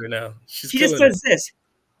does this right now. She just does this,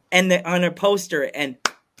 and on her poster, and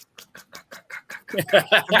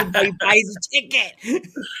everybody buys a ticket.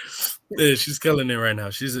 Yeah, she's killing it right now.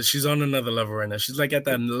 She's on another level right now. She's like at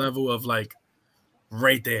that level of like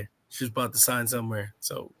right there. She's about to sign somewhere.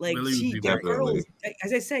 So like Billy would be definitely.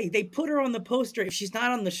 As I say, they put her on the poster if she's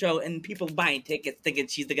not on the show, and people buying tickets thinking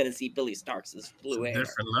she's going to see Billy Starks' blue hair.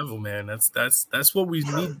 Different level, man. That's what we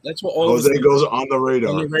need. That's what all Jose goes on the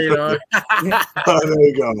radar. On the radar. There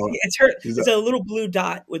you go. It's her. It's a little blue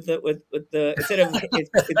dot with the instead of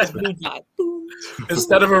it's a blue dot. Boom.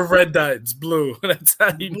 Instead of a red dot, it's blue. That's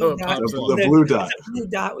how you know it The pops up. blue dot. It's a blue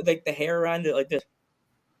dot with like the hair around it, like this.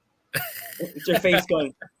 It's her face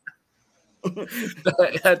going.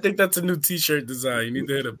 I think that's a new T-shirt design. You need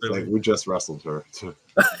to hit up Billy. Like we just wrestled her.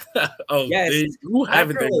 Oh, yes, who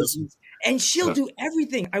haven't done this? And she'll do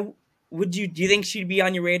everything. Do you think she'd be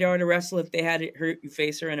on your radar to wrestle if they had her you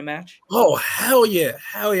face her in a match? Oh hell yeah.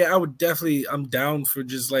 I would definitely. I'm down for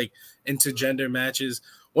just like intergender matches.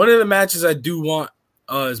 One of the matches I do want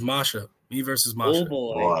is Masha. Me versus Masha. Oh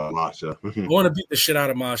boy, Masha. I want to beat the shit out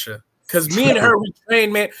of Masha. Because me and her, we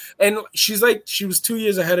trained, man. And she was 2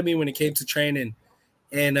 years ahead of me when it came to training.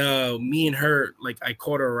 And me and her, like, I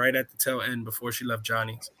caught her right at the tail end before she left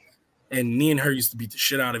Johnny's. And me and her used to beat the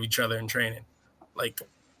shit out of each other in training. Like,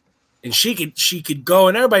 and she could go,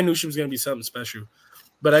 and everybody knew she was going to be something special.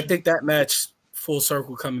 But I think that match, full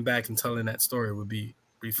circle coming back and telling that story would be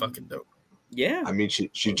pretty fucking dope. Yeah. I mean,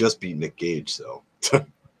 she just beat Nick Gage, so.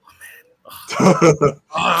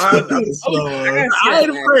 I ain't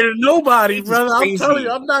afraid of nobody, brother. I'm telling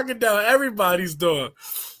you, I'm knocking down everybody's door.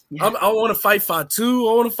 Yeah. I want to fight Fatu.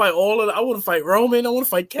 I want to fight I want to fight Roman. I want to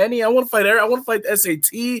fight Kenny. I want to fight Eric. I want to fight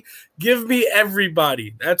SAT. Give me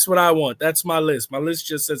everybody. That's what I want. That's my list. My list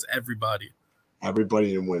just says everybody.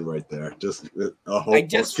 Everybody can win right there. Just I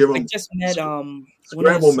just met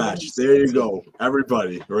scramble match. There you go.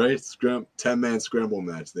 Everybody, right? 10-man scramble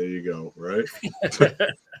match. There you go. Right.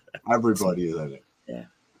 Everybody is in it.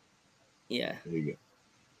 Yeah. There you go.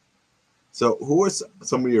 So, who are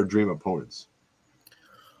some of your dream opponents?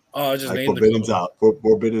 Oh, just like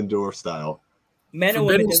Forbidden Door style. Men or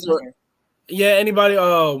women? Yeah, anybody.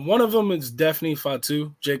 One of them is definitely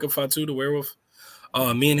Fatu, Jacob Fatu, the werewolf.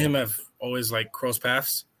 Me and him have always like crossed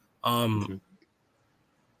paths. And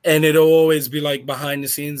it'll always be like behind the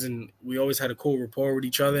scenes, and we always had a cool rapport with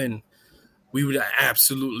each other, and we would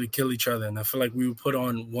absolutely kill each other. And I feel like we would put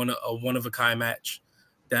on a one of a kind match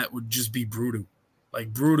that would just be brutal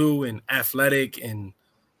and athletic and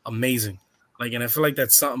amazing. Like, and I feel like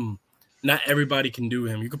that's something not everybody can do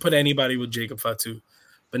him. You could put anybody with Jacob Fatu,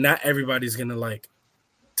 but not everybody's gonna like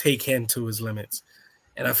take him to his limits.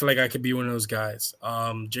 And I feel like I could be one of those guys.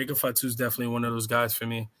 Jacob Fatu is definitely one of those guys for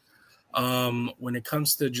me. When it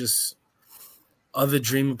comes to just other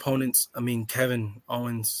dream opponents, I mean, Kevin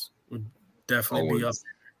Owens would definitely be up.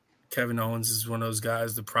 Kevin Owens is one of those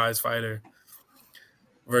guys, the prize fighter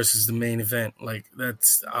versus the main event. Like,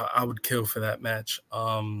 that's I would kill for that match.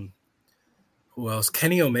 Who else?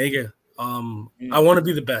 Kenny Omega. I want to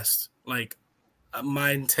be the best. Like,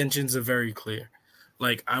 my intentions are very clear.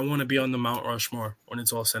 Like, I want to be on the Mount Rushmore when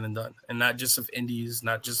it's all said and done. And not just of Indies,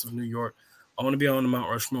 not just of New York. I want to be on the Mount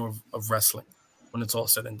Rushmore of wrestling when it's all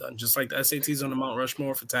said and done. Just like the SAT's on the Mount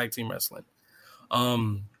Rushmore for tag team wrestling. I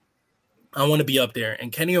want to be up there.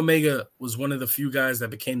 And Kenny Omega was one of the few guys that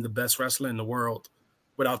became the best wrestler in the world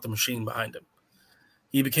without the machine behind him.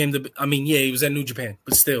 He became he was at New Japan,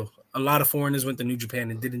 but still, a lot of foreigners went to New Japan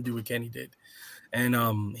and didn't do what Kenny did.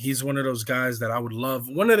 And he's one of those guys that I would love.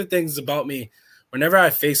 One of the things about me, whenever I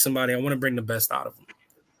face somebody, I want to bring the best out of them.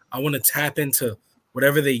 I want to tap into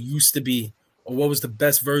whatever they used to be or what was the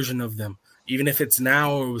best version of them. Even if it's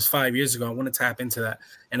now or it was 5 years ago, I want to tap into that.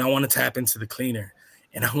 And I want to tap into the cleaner.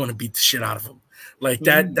 and I want to beat the shit out of him. Like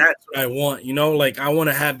that. That's what I want. You know, like I want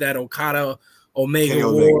to have that Okada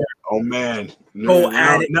Omega war. Oh man, Go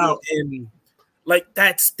at it in. Like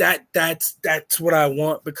that's what I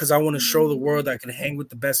want, because I want to show the world I can hang with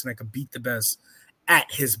the best and I can beat the best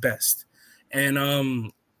at his best. And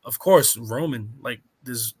of course, Roman, like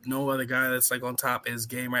there's no other guy that's like on top of his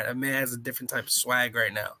game right. That man has a different type of swag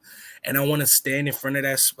right now. And I want to stand in front of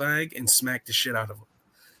that swag and smack the shit out of him.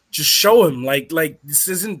 Just show him like this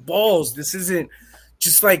isn't balls. This isn't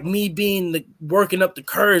just like me being working up the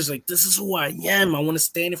courage. Like, this is who I am. I want to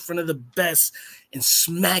stand in front of the best and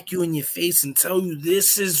smack you in your face and tell you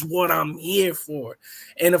this is what I'm here for.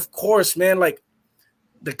 And of course, man, like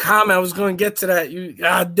the comment, I was going to get to that. You,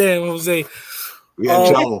 goddamn, Jose. We got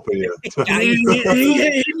trouble for you.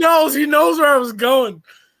 he knows where I was going.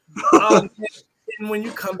 And when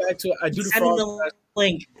you come back to it, I do the frog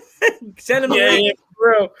link. Send him a link.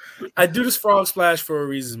 Bro, I do this frog splash for a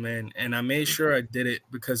reason, man. And I made sure I did it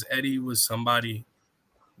because Eddie was somebody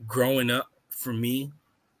growing up for me.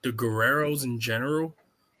 The Guerreros in general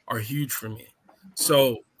are huge for me.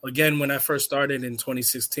 So, again, when I first started in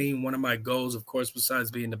 2016, one of my goals, of course, besides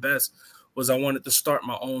being the best, was I wanted to start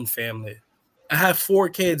my own family. I have 4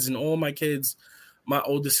 kids, and all my kids, my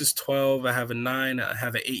oldest is 12, I have a 9, I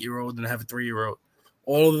have an 8-year-old, and I have a 3-year-old.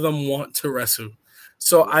 All of them want to wrestle.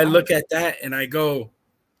 So I look at that and I go,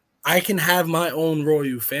 I can have my own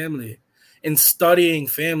royal family. And studying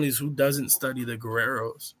families, who doesn't study the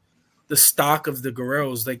Guerreros? The stock of the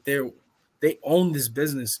Guerreros, like they own this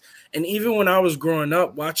business. And even when I was growing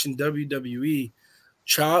up watching WWE,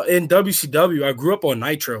 in WCW, I grew up on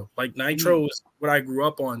Nitro. Like Nitro was what I grew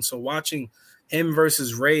up on. So watching him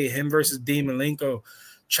versus Ray, him versus Dean Malenko,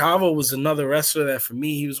 Chavo was another wrestler that for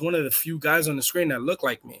me, he was one of the few guys on the screen that looked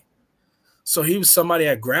like me. So he was somebody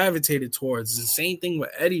I gravitated towards. The same thing with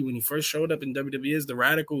Eddie when he first showed up in WWE as the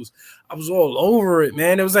Radicals. I was all over it,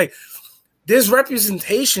 man. It was like, there's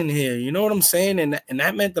representation here. You know what I'm saying? And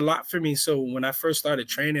that meant a lot for me. So when I first started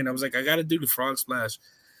training, I was like, I got to do the frog splash.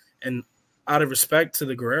 And out of respect to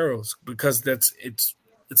the Guerreros, because it's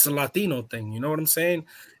a Latino thing. You know what I'm saying?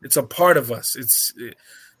 It's a part of us.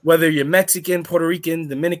 Whether you're Mexican, Puerto Rican,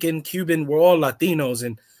 Dominican, Cuban, we're all Latinos.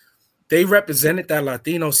 And they represented that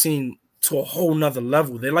Latino scene to a whole nother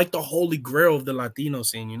level. They're like the holy grail of the Latino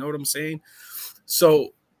scene. You know what I'm saying?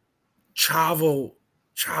 So Chavo's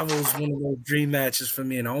one of those dream matches for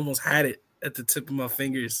me, and I almost had it at the tip of my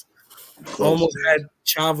fingers. Almost had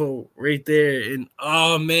Chavo right there. And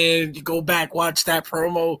oh man, you go back, watch that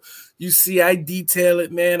promo. You see, I detail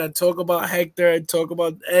it, man. I talk about Hector, I talk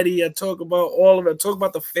about Eddie, I talk about all of it, I talk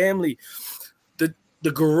about the family. The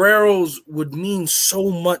Guerreros would mean so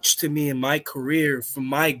much to me in my career for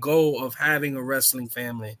my goal of having a wrestling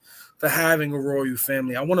family, for having a royal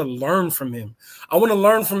family. I want to learn from him. I want to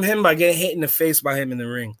learn from him by getting hit in the face by him in the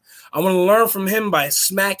ring. I want to learn from him by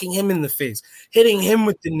smacking him in the face, hitting him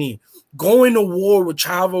with the knee, going to war with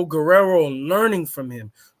Chavo Guerrero and learning from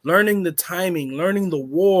him, learning the timing, learning the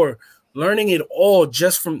war, learning it all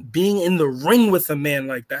just from being in the ring with a man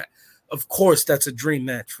like that. Of course, that's a dream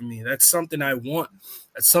match for me. That's something I want.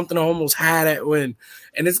 That's something I almost had at win.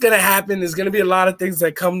 And it's going to happen. There's going to be a lot of things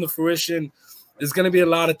that come to fruition. There's going to be a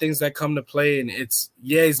lot of things that come to play. And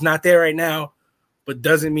he's not there right now, but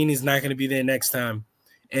doesn't mean he's not going to be there next time.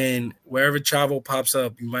 And wherever Chavo pops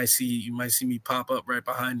up, you might see me pop up right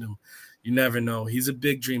behind him. You never know. He's a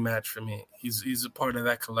big dream match for me. He's a part of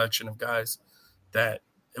that collection of guys that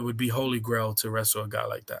it would be holy grail to wrestle a guy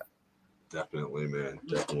like that. Definitely, man.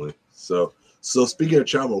 Definitely. So speaking of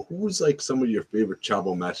Chavo, who was like some of your favorite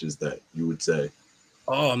Chavo matches that you would say?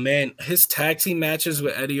 Oh man, his tag team matches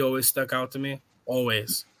with Eddie always stuck out to me.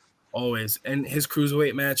 Always. And his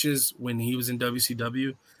cruiserweight matches when he was in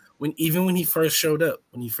WCW, when he first showed up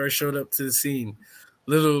to the scene,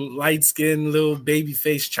 little light skinned, little baby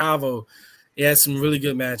face Chavo. He had some really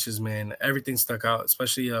good matches, man. Everything stuck out,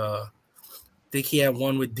 especially I think he had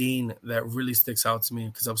one with Dean that really sticks out to me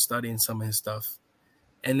because I'm studying some of his stuff.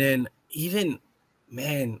 And then even,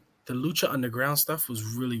 man, the Lucha Underground stuff was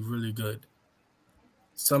really, really good.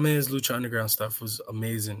 Some of his Lucha Underground stuff was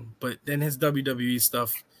amazing. But then his WWE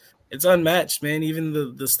stuff, it's unmatched, man.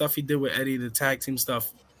 Even the stuff he did with Eddie, the tag team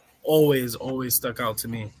stuff, always stuck out to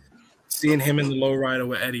me. Seeing him in the lowrider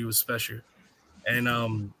with Eddie was special.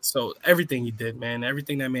 And so everything he did, man,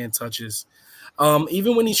 everything that man touches.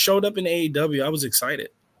 Even when he showed up in AEW, I was excited.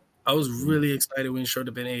 I was really excited when he showed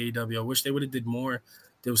up in AEW. I wish they would have did more.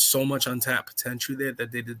 There was so much untapped potential there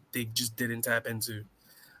that they just didn't tap into.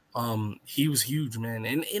 He was huge, man.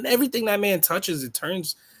 And everything that man touches, it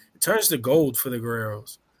turns to gold for the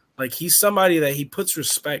Guerreros. Like, he's somebody that he puts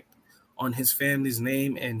respect on his family's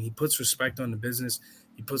name, and he puts respect on the business.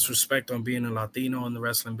 He puts respect on being a Latino in the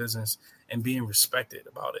wrestling business and being respected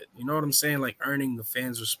about it. You know what I'm saying? Like earning the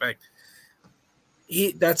fans' respect.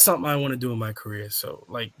 That's something I want to do in my career. So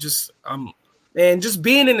like just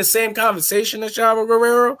being in the same conversation as Chavo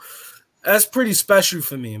Guerrero, that's pretty special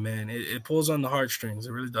for me, man. It pulls on the heartstrings.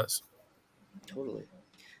 It really does. Totally.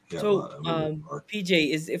 Yeah, So,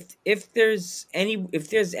 PJ, is if there's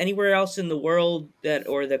anywhere else in the world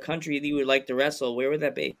or the country that you would like to wrestle, where would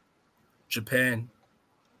that be? Japan.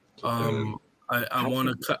 I want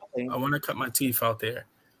to cut my teeth out there.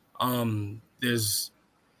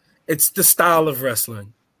 It's the style of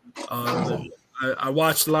wrestling. I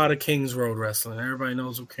watched a lot of Kings Road wrestling. Everybody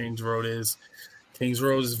knows what Kings Road is. Kings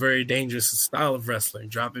Road is very dangerous style of wrestling,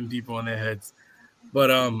 dropping people on their heads.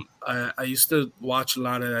 But I used to watch a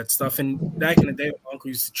lot of that stuff. And back in the day, my uncle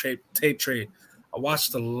used to tape trade. I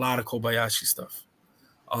watched a lot of Kobayashi stuff.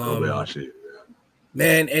 Kobayashi,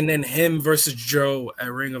 man, and then him versus Joe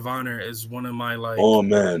at Ring of Honor is one of my Oh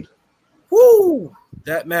man, woo!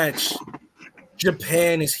 That match.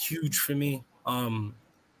 Japan is huge for me.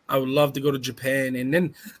 I would love to go to Japan, and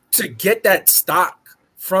then to get that stock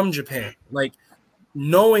from Japan, like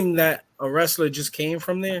knowing that a wrestler just came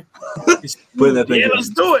from there. Let's do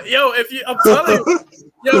it, yo. I'm telling you,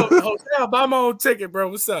 yo, Jose, I'll buy my own ticket, bro.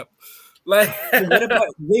 What's up? Like, what about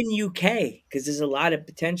Win UK? Because there's a lot of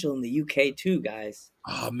potential in the UK too, guys.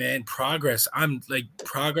 Oh man, Progress.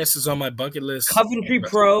 Progress is on my bucket list. Coventry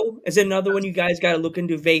Pro is another one you guys got to look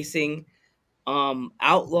into facing.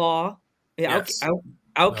 Outlaw, yes.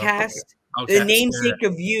 Outcast, the namesake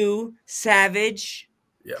of you, Savage.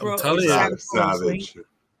 Yeah, I'm telling you, Savage.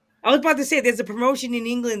 I was about to say, there's a promotion in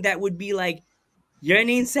England that would be like, your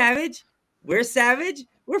name's Savage, we're Savage,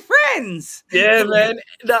 we're friends. Yeah, man.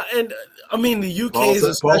 And I mean, the UK Paul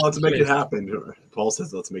is Paul wants to make it happen. Paul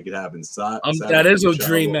says, "Let's make it happen." That is a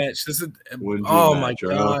dream match. This is my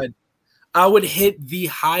god! I would hit the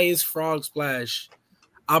highest frog splash.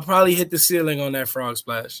 I'll probably hit the ceiling on that frog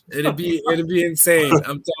splash. It'd be insane.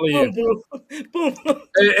 I'm telling you.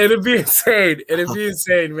 It'd be insane. It'd be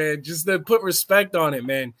insane, man. Just to put respect on it,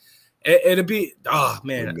 man. It'd be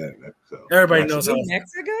man. Everybody knows how.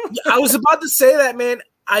 Mexico? I was about to say that, man.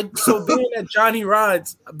 Being at Johnny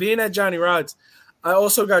Rod's, I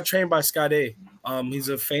also got trained by Skade. He's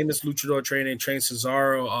a famous luchador trainer. He trained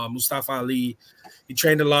Cesaro, Mustafa Ali. He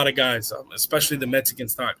trained a lot of guys, especially the Mexican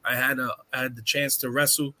stock. I had the chance to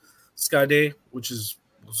wrestle Skade, which was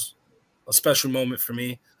a special moment for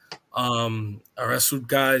me. I wrestled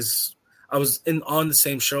guys. I was on the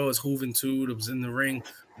same show as Juventud. I was in the ring.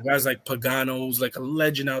 Guys like Pagano, who's like a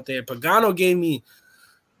legend out there. Pagano gave me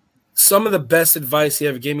some of the best advice he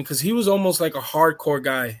ever gave me because he was almost like a hardcore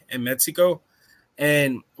guy in Mexico.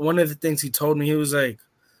 And one of the things he told me, he was like,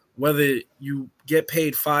 whether you get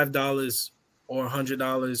paid $5 or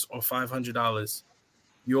 $100 or $500,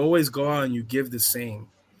 you always go out and you give the same.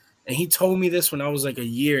 And he told me this when I was like a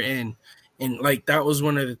year in. And like, that was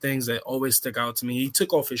one of the things that always stuck out to me. He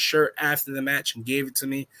took off his shirt after the match and gave it to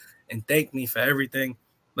me and thanked me for everything.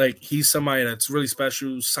 Like, he's somebody that's really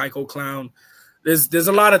special. Psycho Clown. There's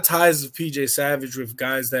a lot of ties of PJ Savage with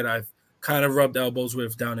guys that I've kind of rubbed elbows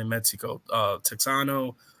with down in Mexico.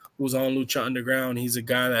 Texano, who's on Lucha Underground, he's a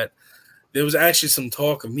guy that there was actually some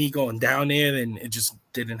talk of me going down there, and it just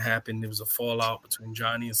didn't happen. There was a fallout between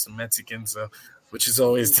Johnny and some Mexicans, which is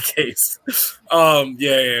always the case.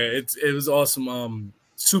 It was awesome.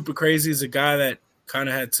 Super Crazy is a guy that kind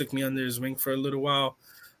of took me under his wing for a little while.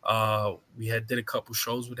 We did a couple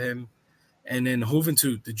shows with him. And then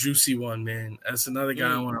Juventud, the Juicy one, man. That's another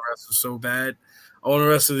guy I want to wrestle so bad. I want to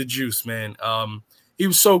wrestle the Juice, man. He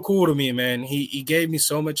was so cool to me, man. He gave me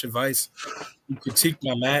so much advice. He critiqued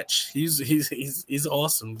my match. He's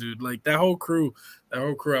awesome, dude. Like that whole crew. I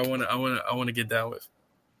want to get down with.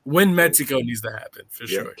 When Mexico needs to happen for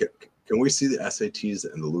sure. Can we see the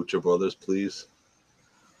SATs and the Lucha Brothers, please?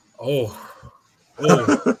 Oh.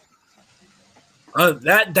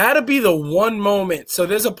 That'll be the one moment. So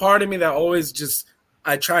there's a part of me that always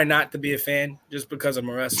I try not to be a fan just because I'm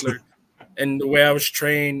a wrestler. And the way I was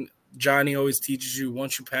trained, Johnny always teaches you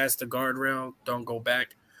once you pass the guardrail, don't go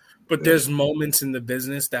back. But there's moments in the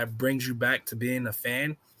business that brings you back to being a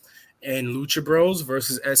fan. And Lucha Bros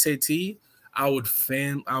versus SAT, I would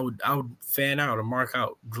fan out or mark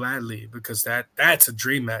out gladly because that's a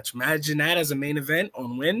dream match. Imagine that as a main event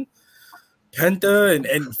on Win. Penta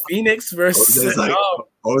and Phoenix versus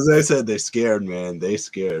Jose said they scared, man. They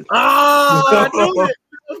scared. I knew it.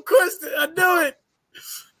 Of course, I knew it.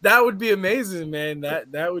 That would be amazing, man.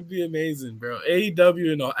 That would be amazing, bro.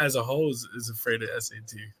 AEW as a whole is afraid of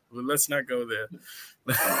SAT. But let's not go there.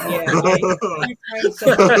 Yeah, anytime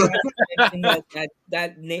someone mentioned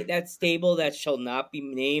that stable that shall not be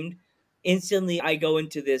named, instantly I go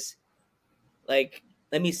into this like,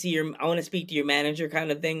 let me see I want to speak to your manager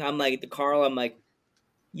kind of thing. I'm like, I'm like,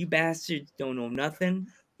 you bastards don't know nothing.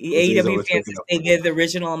 He's AEW always fans taking up say they're the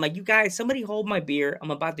original. I'm like, you guys, somebody hold my beer.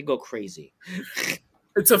 I'm about to go crazy.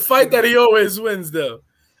 It's a fight that he always wins, though.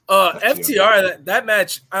 FTR, that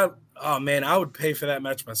match, I would pay for that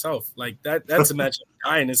match myself. Like that's a match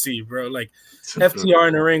I'm dying to see, bro. Like FTR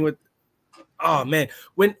in the ring with, oh man,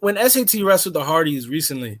 when SAT wrestled the Hardys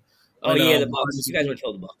recently. Oh yeah, the Bucks. You guys would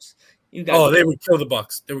kill the Bucks. They would kill the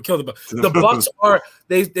Bucks. They would kill the Bucks. The Bucks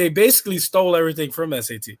they basically stole everything from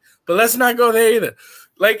SAT. But let's not go there either.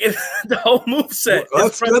 Like the whole moveset.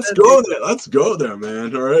 Let's go there. Let's go there,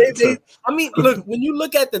 man. All right. I mean, look, when you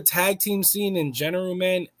look at the tag team scene in general,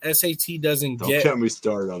 man, SAT doesn't Don't get me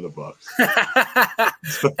started on the Bucks.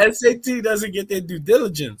 SAT doesn't get their due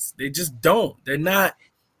diligence. They just don't. They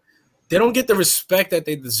don't get the respect that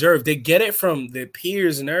they deserve. They get it from their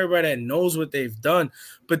peers and everybody that knows what they've done.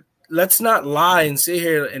 But let's not lie and sit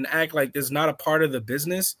here and act like there's not a part of the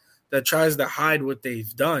business that tries to hide what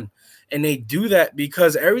they've done. And they do that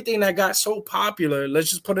because everything that got so popular, let's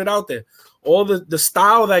just put it out there, all the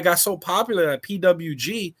style that got so popular at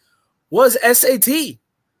PWG was SAT.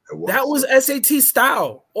 That was SAT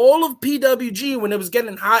style. All of PWG when it was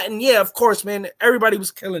getting hot. And yeah, of course, man, everybody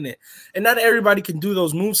was killing it. And not everybody can do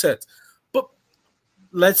those movesets. But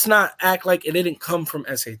let's not act like it didn't come from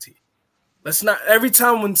SAT. Let's not. Every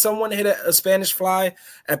time when someone hit a Spanish fly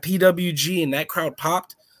at PWG and that crowd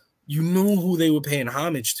popped, you knew who they were paying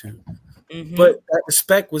homage to. Mm-hmm. But that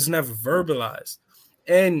respect was never verbalized.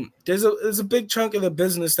 And there's a big chunk of the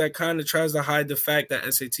business that kind of tries to hide the fact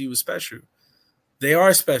that SAT was special. They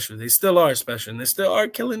are special. They still are special. And they still are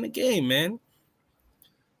killing the game, man.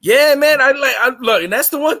 Yeah, man. I look, and that's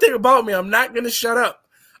the one thing about me. I'm not gonna shut up.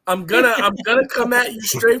 I'm gonna come at you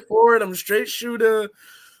straightforward. I'm a straight shooter.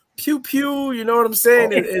 Pew pew. You know what I'm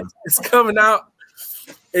saying? It's coming out.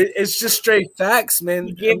 It's just straight facts, man.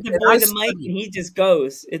 You give the boy the mic and he just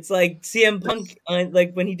goes. It's like CM Punk,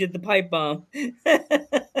 like when he did the pipe bomb.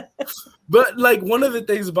 But like one of the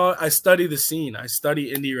things about I study the scene. I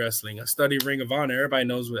study indie wrestling. I study Ring of Honor. Everybody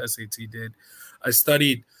knows what SAT did. I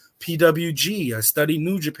studied PWG. I studied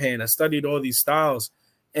New Japan. I studied all these styles.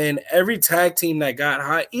 And every tag team that got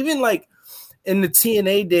high, even like in the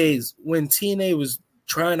TNA days when TNA was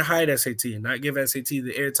trying to hide SAT and not give SAT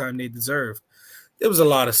the airtime they deserved, there was a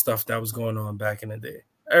lot of stuff that was going on back in the day.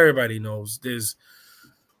 Everybody knows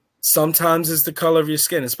sometimes it's the color of your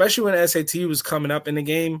skin, especially when SAT was coming up in the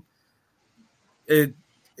game. There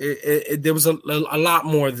was a lot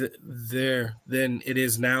more there than it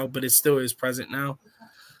is now, but it still is present now.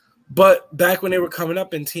 But back when they were coming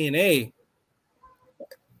up in TNA,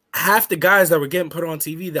 half the guys that were getting put on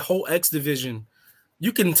TV, the whole X division,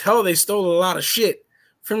 you can tell they stole a lot of shit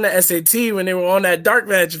from the SAT when they were on that dark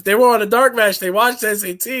match. If they were on a dark match, they watched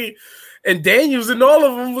SAT, and Daniels and all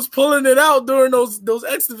of them was pulling it out during those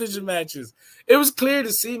X Division matches. It was clear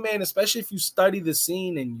to see, man, especially if you study the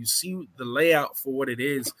scene and you see the layout for what it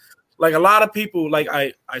is. Like a lot of people, like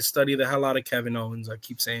I study the hell out of Kevin Owens. I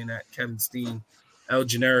keep saying that. Kevin Steen, El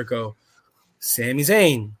Generico, Sami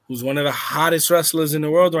Zayn, who's one of the hottest wrestlers in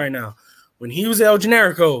the world right now. When he was El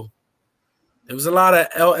Generico, there was a lot of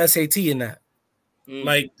LSAT in that.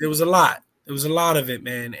 Like there was a lot. There was a lot of it,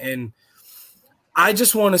 man. And I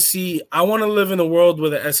just want to see, I want to live in a world where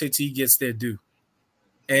the SAT gets their due.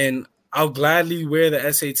 And I'll gladly wear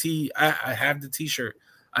the SAT. I have the t-shirt.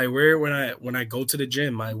 I wear it when I go to the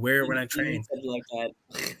gym. I wear it when I train. Like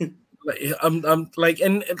that. I'm like,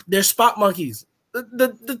 and they're spot monkeys.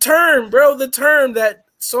 The term, bro, the term that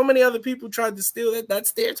so many other people tried to steal,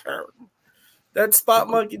 that's their term. That spot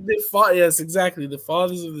monkey, yes, exactly. The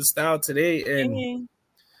fathers of the style today, and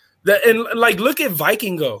like look at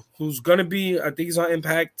Vikingo, who's gonna be, I think he's on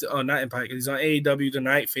Impact, not Impact, he's on AEW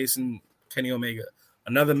tonight facing Kenny Omega,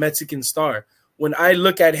 another Mexican star. When I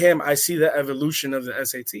look at him, I see the evolution of the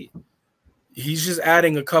SAT. He's just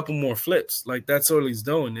adding a couple more flips, like that's all he's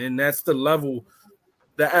doing, and that's the level,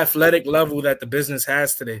 the athletic level that the business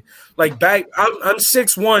has today. Like back, I'm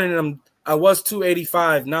 6'1" and I was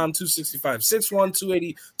 285. Now I'm 265. 6'1",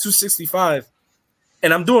 280, 265.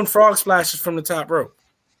 And I'm doing frog splashes from the top rope.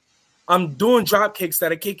 I'm doing drop kicks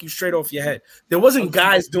that'll kick you straight off your head. There wasn't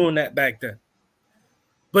guys doing that back then.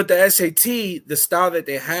 But the SAT, the style that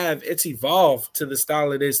they have, it's evolved to the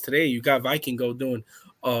style it is today. You got Vikingo doing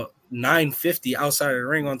 950 outside of the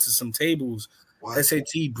ring onto some tables. What?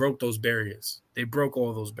 SAT broke those barriers. They broke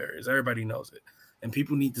all those barriers. Everybody knows it. And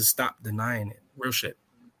people need to stop denying it. Real shit.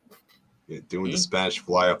 doing the Spanish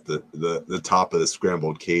fly up the top of the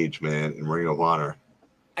scrambled cage, man, in Ring of Honor.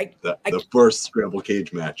 The first scrambled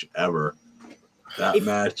cage match ever. That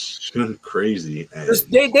match crazy. And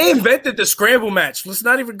they invented the scramble match. Let's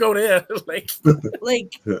not even go there.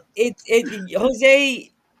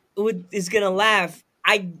 Jose is gonna laugh.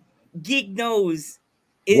 Geek knows.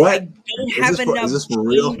 What? I don't have enough. Is this for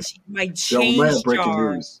real? My change breaking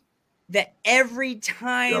jar. News. That every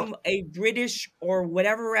time a British or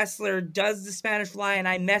whatever wrestler does the Spanish fly, and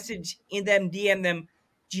I message in them, DM them,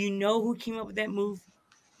 do you know who came up with that move?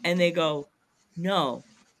 And they go, no.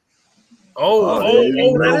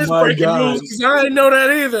 That is my breaking God. news, 'cause I didn't know that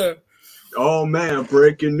either. Oh man,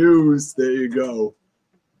 breaking news! There you go,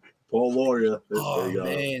 Paul Loria. There you go.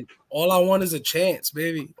 Man, all I want is a chance,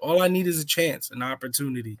 baby. All I need is a chance, an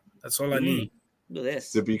opportunity. That's all I need. Look at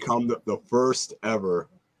this. To become the first ever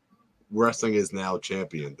Wrestling Is Now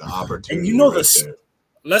champion. The opportunity. And you know this.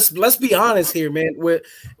 Let's be honest here, man.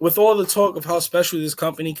 With all the talk of how special this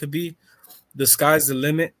company could be, the sky's the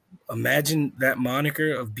limit. Imagine that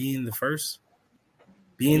moniker of being the first,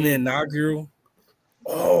 being the inaugural.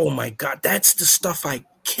 Oh my God, that's the stuff I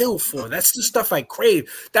kill for. That's the stuff I crave.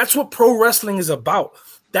 That's what pro wrestling is about.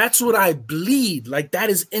 That's what I bleed. Like, that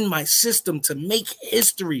is in my system, to make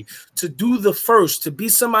history, to do the first, to be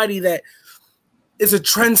somebody that is a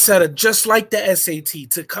trendsetter, just like the SAT,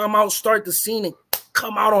 to come out, start the scene, and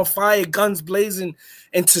come out on fire, guns blazing,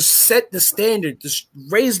 and to set the standard, to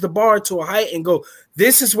raise the bar to a height and go,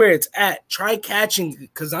 this is where it's at. Try catching it,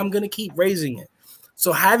 because I'm going to keep raising it.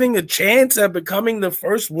 So having a chance at becoming the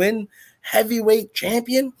first heavyweight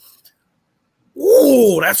champion,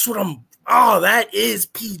 that's what that is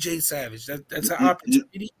PJ Savage. That's an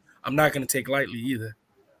opportunity I'm not going to take lightly either.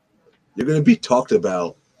 You're going to be talked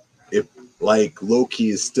about, if like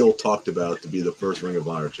Low-Key is still talked about, to be the first Ring of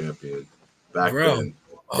Honor champion back then.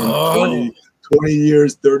 In 20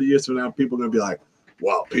 years, 30 years from now, people are going to be like,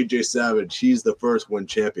 wow, PJ Savage, he's the first one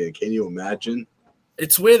champion. Can you imagine?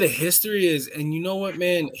 It's where the history is. And you know what,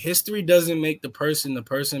 man? History doesn't make the person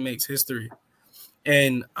makes history.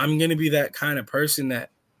 And I'm going to be that kind of person that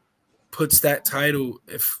puts that title,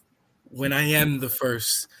 when I am the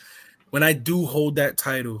first, when I do hold that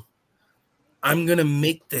title, I'm going to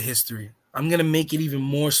make the history. I'm going to make it even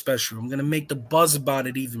more special. I'm going to make the buzz about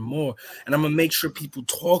it even more. And I'm going to make sure people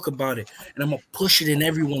talk about it. And I'm going to push it in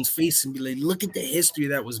everyone's face and be like, look at the history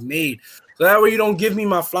that was made. So that way you don't give me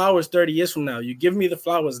my flowers 30 years from now. You give me the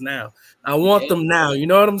flowers now. I want them now. You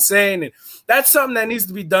know what I'm saying? And that's something that needs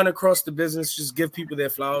to be done across the business. Just give people their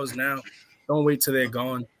flowers now. Don't wait till they're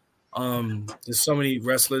gone. There's so many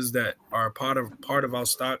wrestlers that are part of our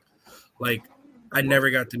stock. Like, I never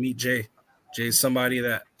got to meet Jay. Jay's somebody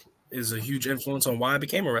that is a huge influence on why I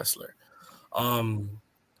became a wrestler.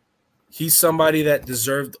 He's somebody that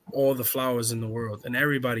deserved all the flowers in the world, and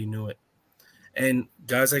everybody knew it. And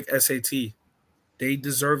guys like SAT, they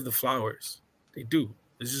deserve the flowers. They do.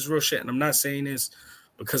 It's just real shit. And I'm not saying this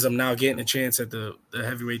because I'm now getting a chance at the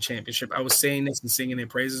heavyweight championship. I was saying this and singing their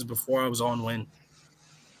praises before I was on Win.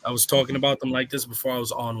 I was talking about them like this before I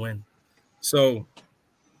was on Win. So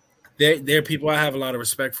they're people I have a lot of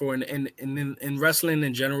respect for. And in wrestling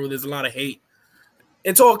in general, there's a lot of hate.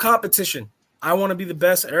 It's all competition. I want to be the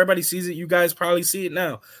best. Everybody sees it. You guys probably see it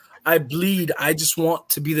now. I bleed. I just want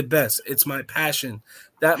to be the best. It's my passion.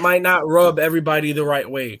 That might not rub everybody the right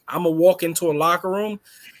way. I'm going to walk into a locker room,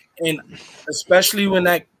 and especially when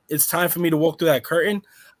it's time for me to walk through that curtain,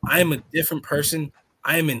 I am a different person.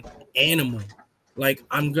 I am an animal. Like,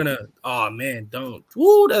 I'm going to, don't.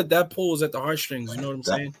 Woo, that pulls at the heartstrings. You know what I'm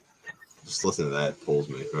saying? Just listen to that pulls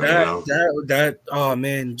me.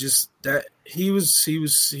 He was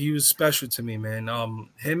special to me, man.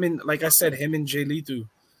 Him and Jay Lethal,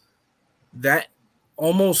 that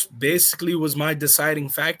almost basically was my deciding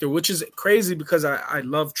factor, which is crazy because I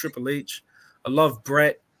love Triple H. I love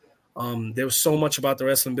Brett. There was so much about the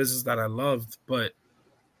wrestling business that I loved, but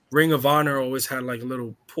Ring of Honor always had like a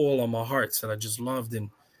little pull on my heart that I just loved.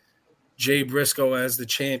 And Jay Briscoe as the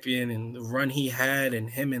champion and the run he had, and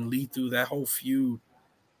him and Lethal, that whole feud,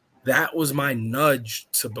 that was my nudge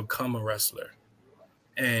to become a wrestler.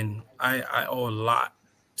 And I owe a lot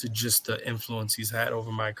to just the influence he's had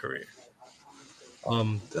over my career.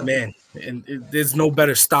 There's no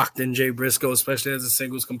better stock than Jay Briscoe, especially as a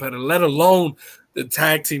singles competitor, let alone the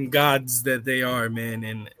tag team gods that they are, man.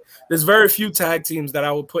 And there's very few tag teams that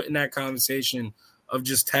I would put in that conversation of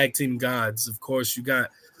just tag team gods. Of course, you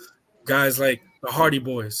got guys like the Hardy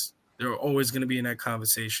Boys. They're always going to be in that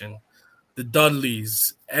conversation. The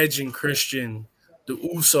Dudleys, Edge and Christian, the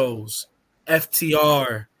Usos,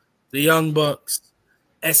 FTR, the Young Bucks,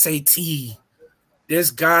 SAT.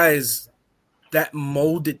 There's guys that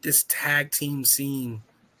molded this tag team scene.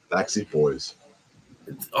 Backseat Boys.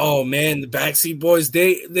 Oh man, the Backseat Boys,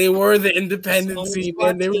 they were the independent scene,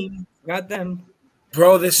 man. Got them.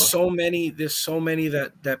 Bro, there's so many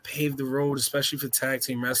that paved the road, especially for tag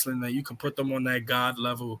team wrestling, that you can put them on that god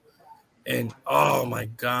level. And oh my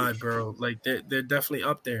god, bro. Like they're definitely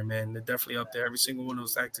up there, man. They're definitely up there. Every single one of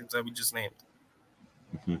those tag teams that we just named.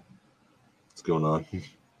 Mm-hmm. What's going on?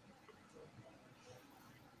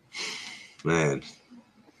 Man.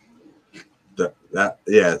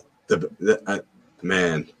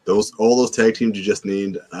 Man, all those tag teams you just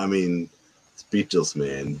named, I mean, speechless,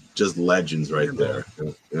 man. Just legends right there.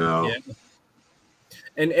 You know. Yeah.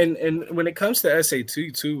 And when it comes to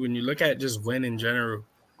SAT too, when you look at just Win in general,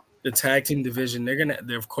 the tag team division, they're gonna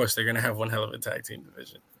have one hell of a tag team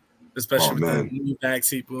division. Especially with the new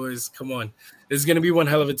Backseat Boys. Come on. There's gonna be one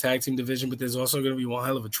hell of a tag team division, but there's also gonna be one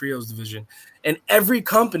hell of a trios division. And every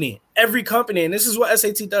company, and this is what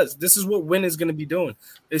SAT does. This is what Win is gonna be doing.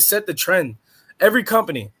 They set the trend. Every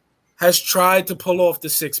company has tried to pull off the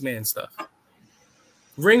 6-man stuff.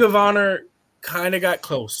 Ring of Honor kind of got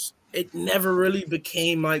close. It never really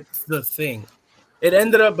became like the thing. It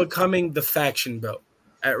ended up becoming the faction belt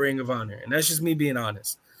at Ring of Honor. And that's just me being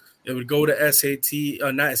honest. It would go to STP.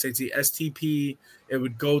 It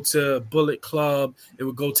would go to Bullet Club. It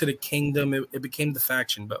would go to the Kingdom. It became the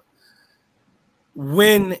faction belt.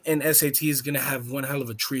 Win and SAT is going to have one hell of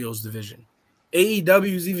a trios division.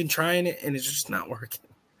 AEW is even trying it, and it's just not working.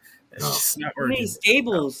 It's just not working. Many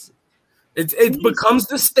stables. It becomes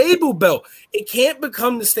the stable belt. It can't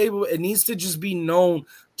become the stable. It needs to just be known,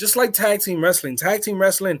 just like tag team wrestling. Tag team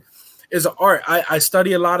wrestling is an art. I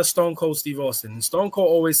study a lot of Stone Cold Steve Austin. And Stone Cold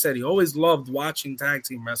always said he always loved watching tag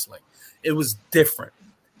team wrestling. It was different.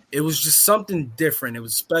 It was just something different. It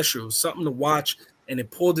was special. It was something to watch, and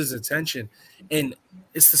it pulled his attention. And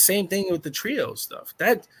it's the same thing with the trio stuff.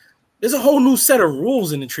 There's a whole new set of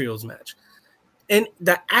rules in the trios match. And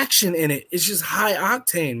the action in it is just high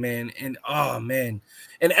octane, man. And oh man.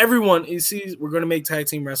 And everyone, you see, we're gonna make tag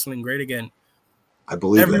team wrestling great again. I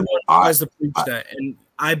believe everyone tries to preach that. And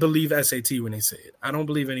I believe SAT when they say it. I don't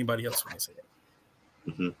believe anybody else when they say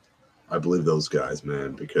it. Mm-hmm. I believe those guys,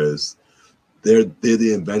 man, because they're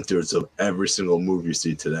the inventors of every single move you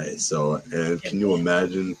see today. So, and can you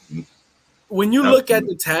imagine? When you look at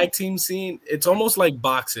the tag team scene, it's almost like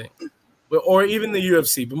boxing, or even the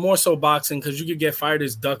UFC, but more so boxing, because you could get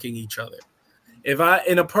fighters ducking each other.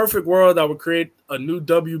 In a perfect world, I would create a new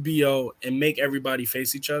WBO and make everybody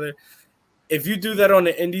face each other. If you do that on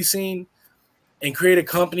the indie scene and create a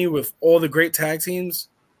company with all the great tag teams,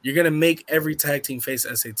 you're going to make every tag team face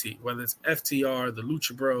SAT, whether it's FTR, the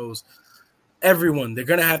Lucha Bros, everyone. They're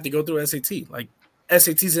going to have to go through SAT. Like,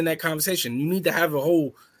 SAT's in that conversation. You need to have a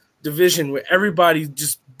whole division where everybody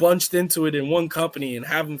just bunched into it in one company and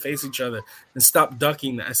have them face each other and stop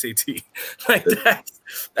ducking the SAT. Like,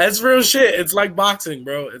 that's real shit. It's like boxing,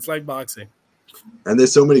 bro. It's like boxing. And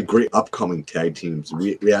there's so many great upcoming tag teams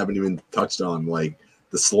we haven't even touched on. Like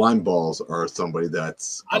the Slime Balls are somebody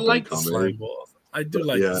that's I like the Slime Balls. I do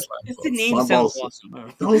like the Slime Balls. Just the name sounds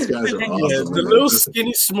awesome. Those guys are awesome. Yeah, the little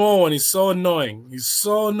skinny small one, he's so annoying. He's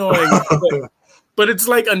so annoying. But it's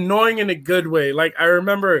like annoying in a good way. Like I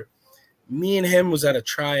remember me and him was at a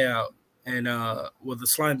tryout and the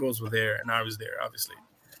Slime Balls were there and I was there, obviously.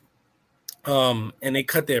 And they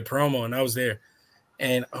cut their promo and I was there.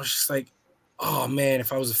 And I was just like, oh man,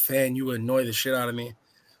 if I was a fan, you would annoy the shit out of me.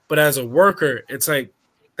 But as a worker, it's like,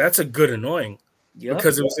 that's a good annoying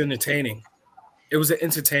because it was entertaining. It was an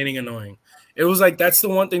entertaining annoying. It was like, that's the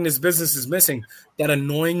one thing this business is missing, that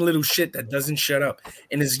annoying little shit that doesn't shut up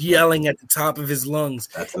and is yelling at the top of his lungs.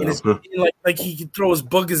 And it's like he can throw his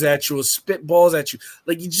boogers at you or spit balls at you.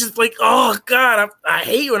 Like, you just like, oh God, I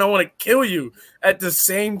hate you and I want to kill you at the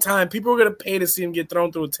same time. People are going to pay to see him get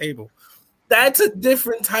thrown through a table. That's a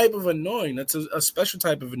different type of annoying. That's a special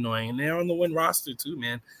type of annoying. And they're on the Win roster too,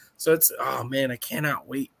 man. So it's, oh man, I cannot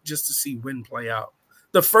wait just to see Win play out.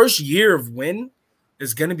 The first year of Win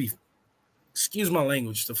is going to be, excuse my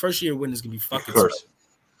language, the first year of Win is going to be fucking special.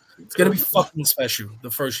 It's going to be fucking special,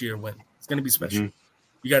 the first year of Win. It's going to be special.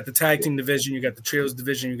 Mm-hmm. You got the tag team division, you got the trios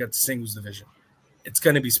division, you got the singles division. It's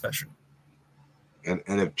going to be special. And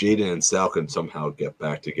if Jaden and Sal can somehow get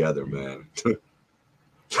back together, man. You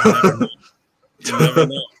never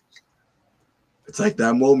know. It's like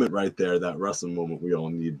that moment right there, that wrestling moment we all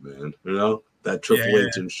need, man. You know? That Triple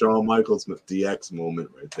H and Shawn Michaels DX moment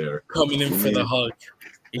right there. Coming in for the hug.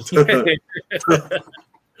 It's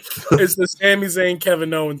the Sami Zayn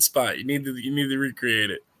Kevin Owens spot. You need to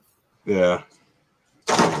recreate it. Yeah.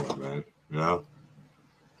 Oh, man. You know?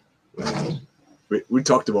 Man. we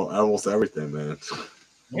talked about almost everything, man.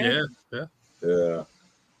 Yeah. Yeah.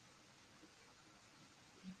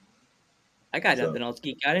 I got nothing else.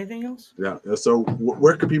 Geek, got anything else? Yeah. So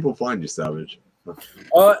where can people find you, Savage?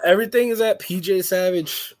 Everything is at PJ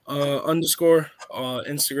Savage _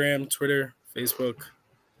 Instagram, Twitter, Facebook.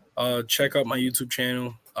 Check out my YouTube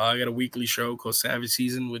channel. I got a weekly show called Savage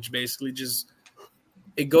Season, which basically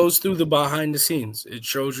it goes through the behind the scenes. It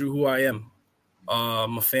shows you who I am.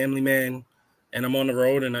 I'm a family man, and I'm on the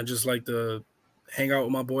road, and I just like to hang out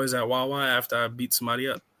with my boys at Wawa after I beat somebody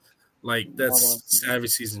up. Like, that's Savage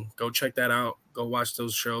Season. Go check that out. Go watch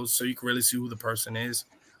those shows so you can really see who the person is.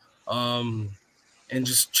 And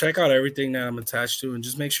just check out everything that I'm attached to, and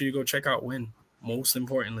just make sure you go check out Win. Most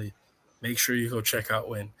importantly, make sure you go check out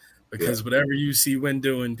Win, because whatever you see Win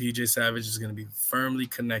doing, PJ Savage is going to be firmly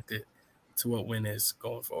connected to what Win is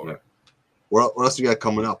going forward. Yeah. What else you got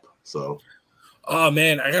coming up? So, oh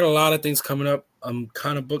man, I got a lot of things coming up. I'm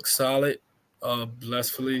kind of booked solid,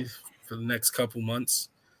 blissfully, for the next couple months.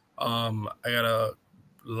 I got a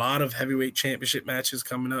lot of heavyweight championship matches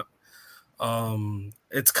coming up.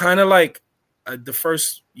 It's kind of like the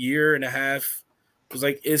first year and a half was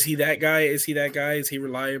like, is he that guy? Is he that guy? Is he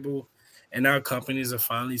reliable? And now companies are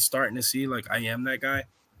finally starting to see, like, I am that guy.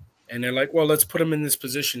 And they're like, well, let's put him in this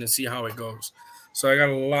position and see how it goes. So I got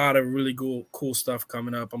a lot of really cool stuff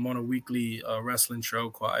coming up. I'm on a weekly wrestling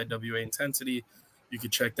show called IWA Intensity. You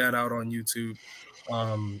can check that out on YouTube.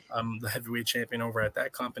 I'm the heavyweight champion over at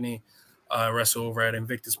that company. I wrestle over at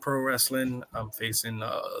Invictus Pro Wrestling. I'm facing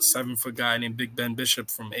a 7-foot guy named Big Ben Bishop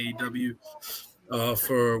from AEW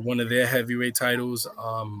for one of their heavyweight titles.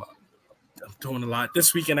 I'm doing a lot.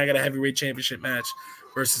 This weekend, I got a heavyweight championship match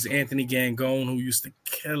versus Anthony Gangone, who used to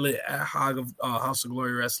kill it at House of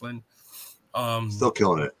Glory Wrestling. Still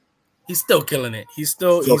killing it. He's still killing it. He's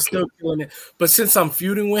still killing it. But since I'm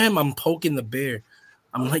feuding with him, I'm poking the bear.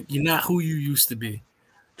 I'm like, you're not who you used to be.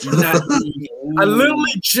 I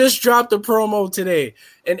literally just dropped a promo today,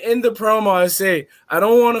 and in the promo I say I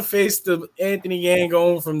don't want to face the Anthony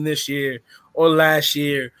Gangone from this year or last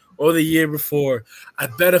year or the year before. I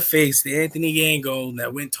better face the Anthony Gangone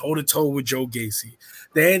that went toe-to-toe with Joe Gacy,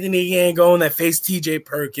 the Anthony Gangone that faced TJ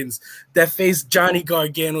Perkins, that faced Johnny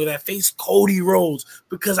Gargano, that faced Cody Rhodes,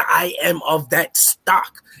 because I am of that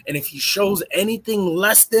stock. And if he shows anything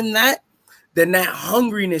less than that, then that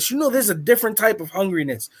hungriness, there's a different type of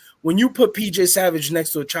hungriness. When you put PJ Savage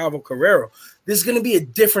next to a Chavo Guerrero, there's going to be a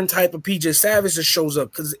different type of PJ Savage that shows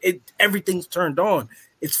up because everything's turned on.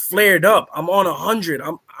 It's flared up. I'm on 100.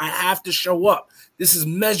 I have to show up. This is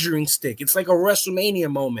measuring stick. It's like a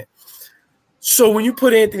WrestleMania moment. So when you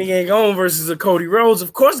put Anthony Gangone versus a Cody Rhodes,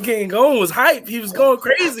 of course Gangone was hype. He was going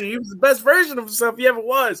crazy. He was the best version of himself he ever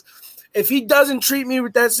was. If he doesn't treat me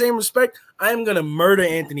with that same respect, I am going to murder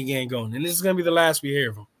Anthony Gangone, and this is going to be the last we hear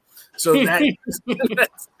of him. So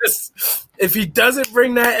if he doesn't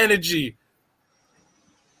bring that energy,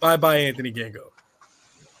 bye-bye Anthony Gangone.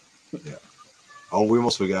 Yeah. Oh, we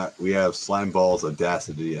almost forgot. We have Slime Balls,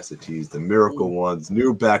 Audacity, SATs, the Miracle Ones,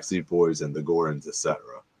 New Backseat Boys, and the Gordons, etc.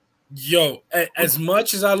 Yo, as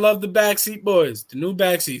much as I love the Backseat Boys, the New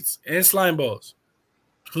Backseats, and Slime Balls,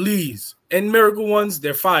 please, and Miracle Ones,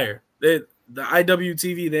 they're fire. The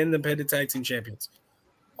IWTV, the Independent Tag Team Champions,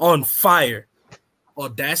 on fire.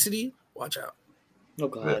 Audacity, watch out. Oh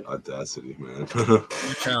God, man, Audacity, man.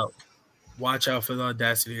 Watch out for the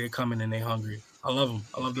Audacity. They're coming and they're hungry. I love them.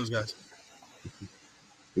 I love those guys.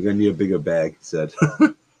 You're gonna need a bigger bag, he said,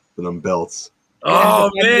 for them belts. Oh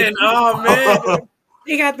man.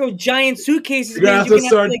 They got those giant suitcases. You have to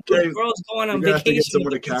start girls going on vacation.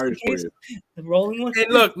 Someone to carry for you. The rolling one. Hey,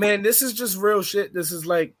 look, man, this is just real shit. This is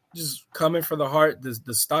like just coming for the heart.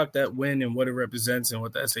 The stock that Win and what it represents and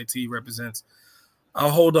what the SAT represents. I'll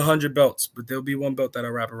hold 100 belts, but there'll be one belt that I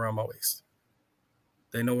wrap around my waist.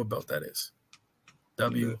 They know what belt that is.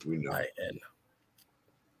 WIN.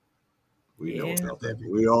 We know what belt that is.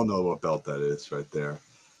 We all know what belt that is right there.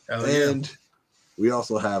 We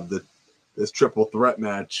also have this triple threat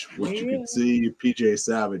match, which you can see PJ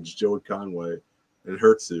Savage, Joey Conway, and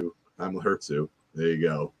Hertzu. I'm Hertzu. There you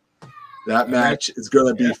go. That match is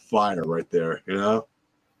going to be fire right there,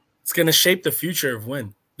 It's going to shape the future of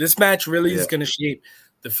Win. This match really is going to shape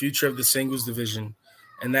the future of the singles division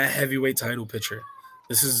and that heavyweight title picture.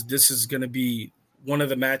 This is going to be one of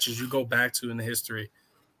the matches you go back to in the history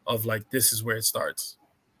of, like, this is where it starts.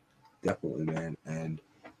 Definitely, man. And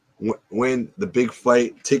when the big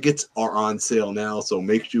fight tickets are on sale now, so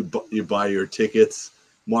make sure you buy your tickets.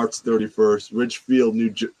 March 31st, Ridgefield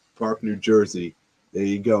Park, New Jersey. There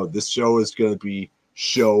you go. This show is going to be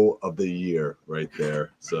show of the year right there.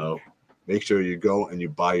 So make sure you go and you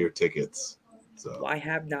buy your tickets. So why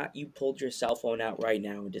have not you pulled your cell phone out right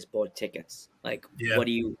now and just bought tickets? Like, Yeah. what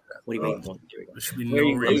do you waiting for? There should be Where are no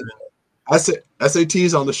you reason.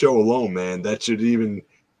 SATs on the show alone, man. That should even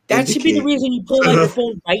That should be the indicate- reason you pull out your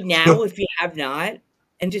phone right now if you have not,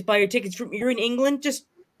 and just buy your tickets. You're in England, just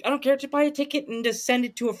I don't care, just buy a ticket and just send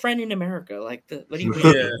it to a friend in America. Like what do you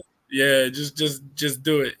waiting? Yeah, just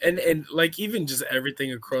do it. And like even just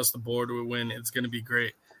everything across the board will win. It's gonna be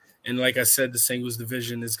great. And like I said, the singles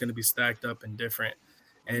division is gonna be stacked up and different.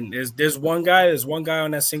 And there's one guy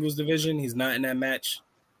on that singles division. He's not in that match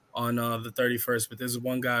on the 31st, but there's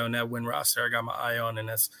one guy on that win roster I got my eye on, and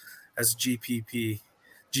that's GGP.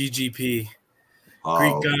 Oh,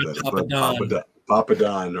 Greek God, Papa Don. Papa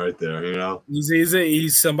Don right there, you know.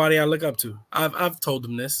 He's somebody I look up to. I've told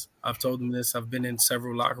him this. I've been in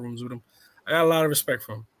several locker rooms with him. I got a lot of respect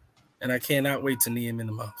for him, and I cannot wait to knee him in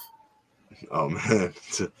the mouth. Oh man,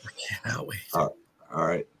 I cannot wait. All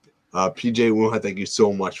right. PJ Wuhan, thank you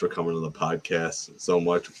so much for coming to the podcast. So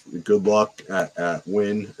much. Good luck at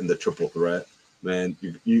win in the triple threat, man.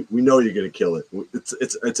 We know you're gonna kill it.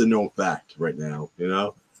 It's a known fact right now. You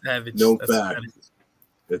know, Savage. known fact.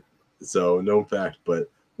 So known fact. But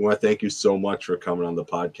we want to thank you so much for coming on the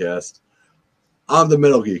podcast. I'm the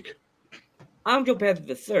Metal Geek. I'm Joe Panther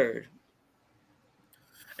the Third.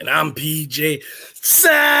 And I'm PJ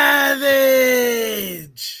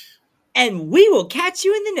Savage. And we will catch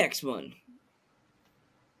you in the next one.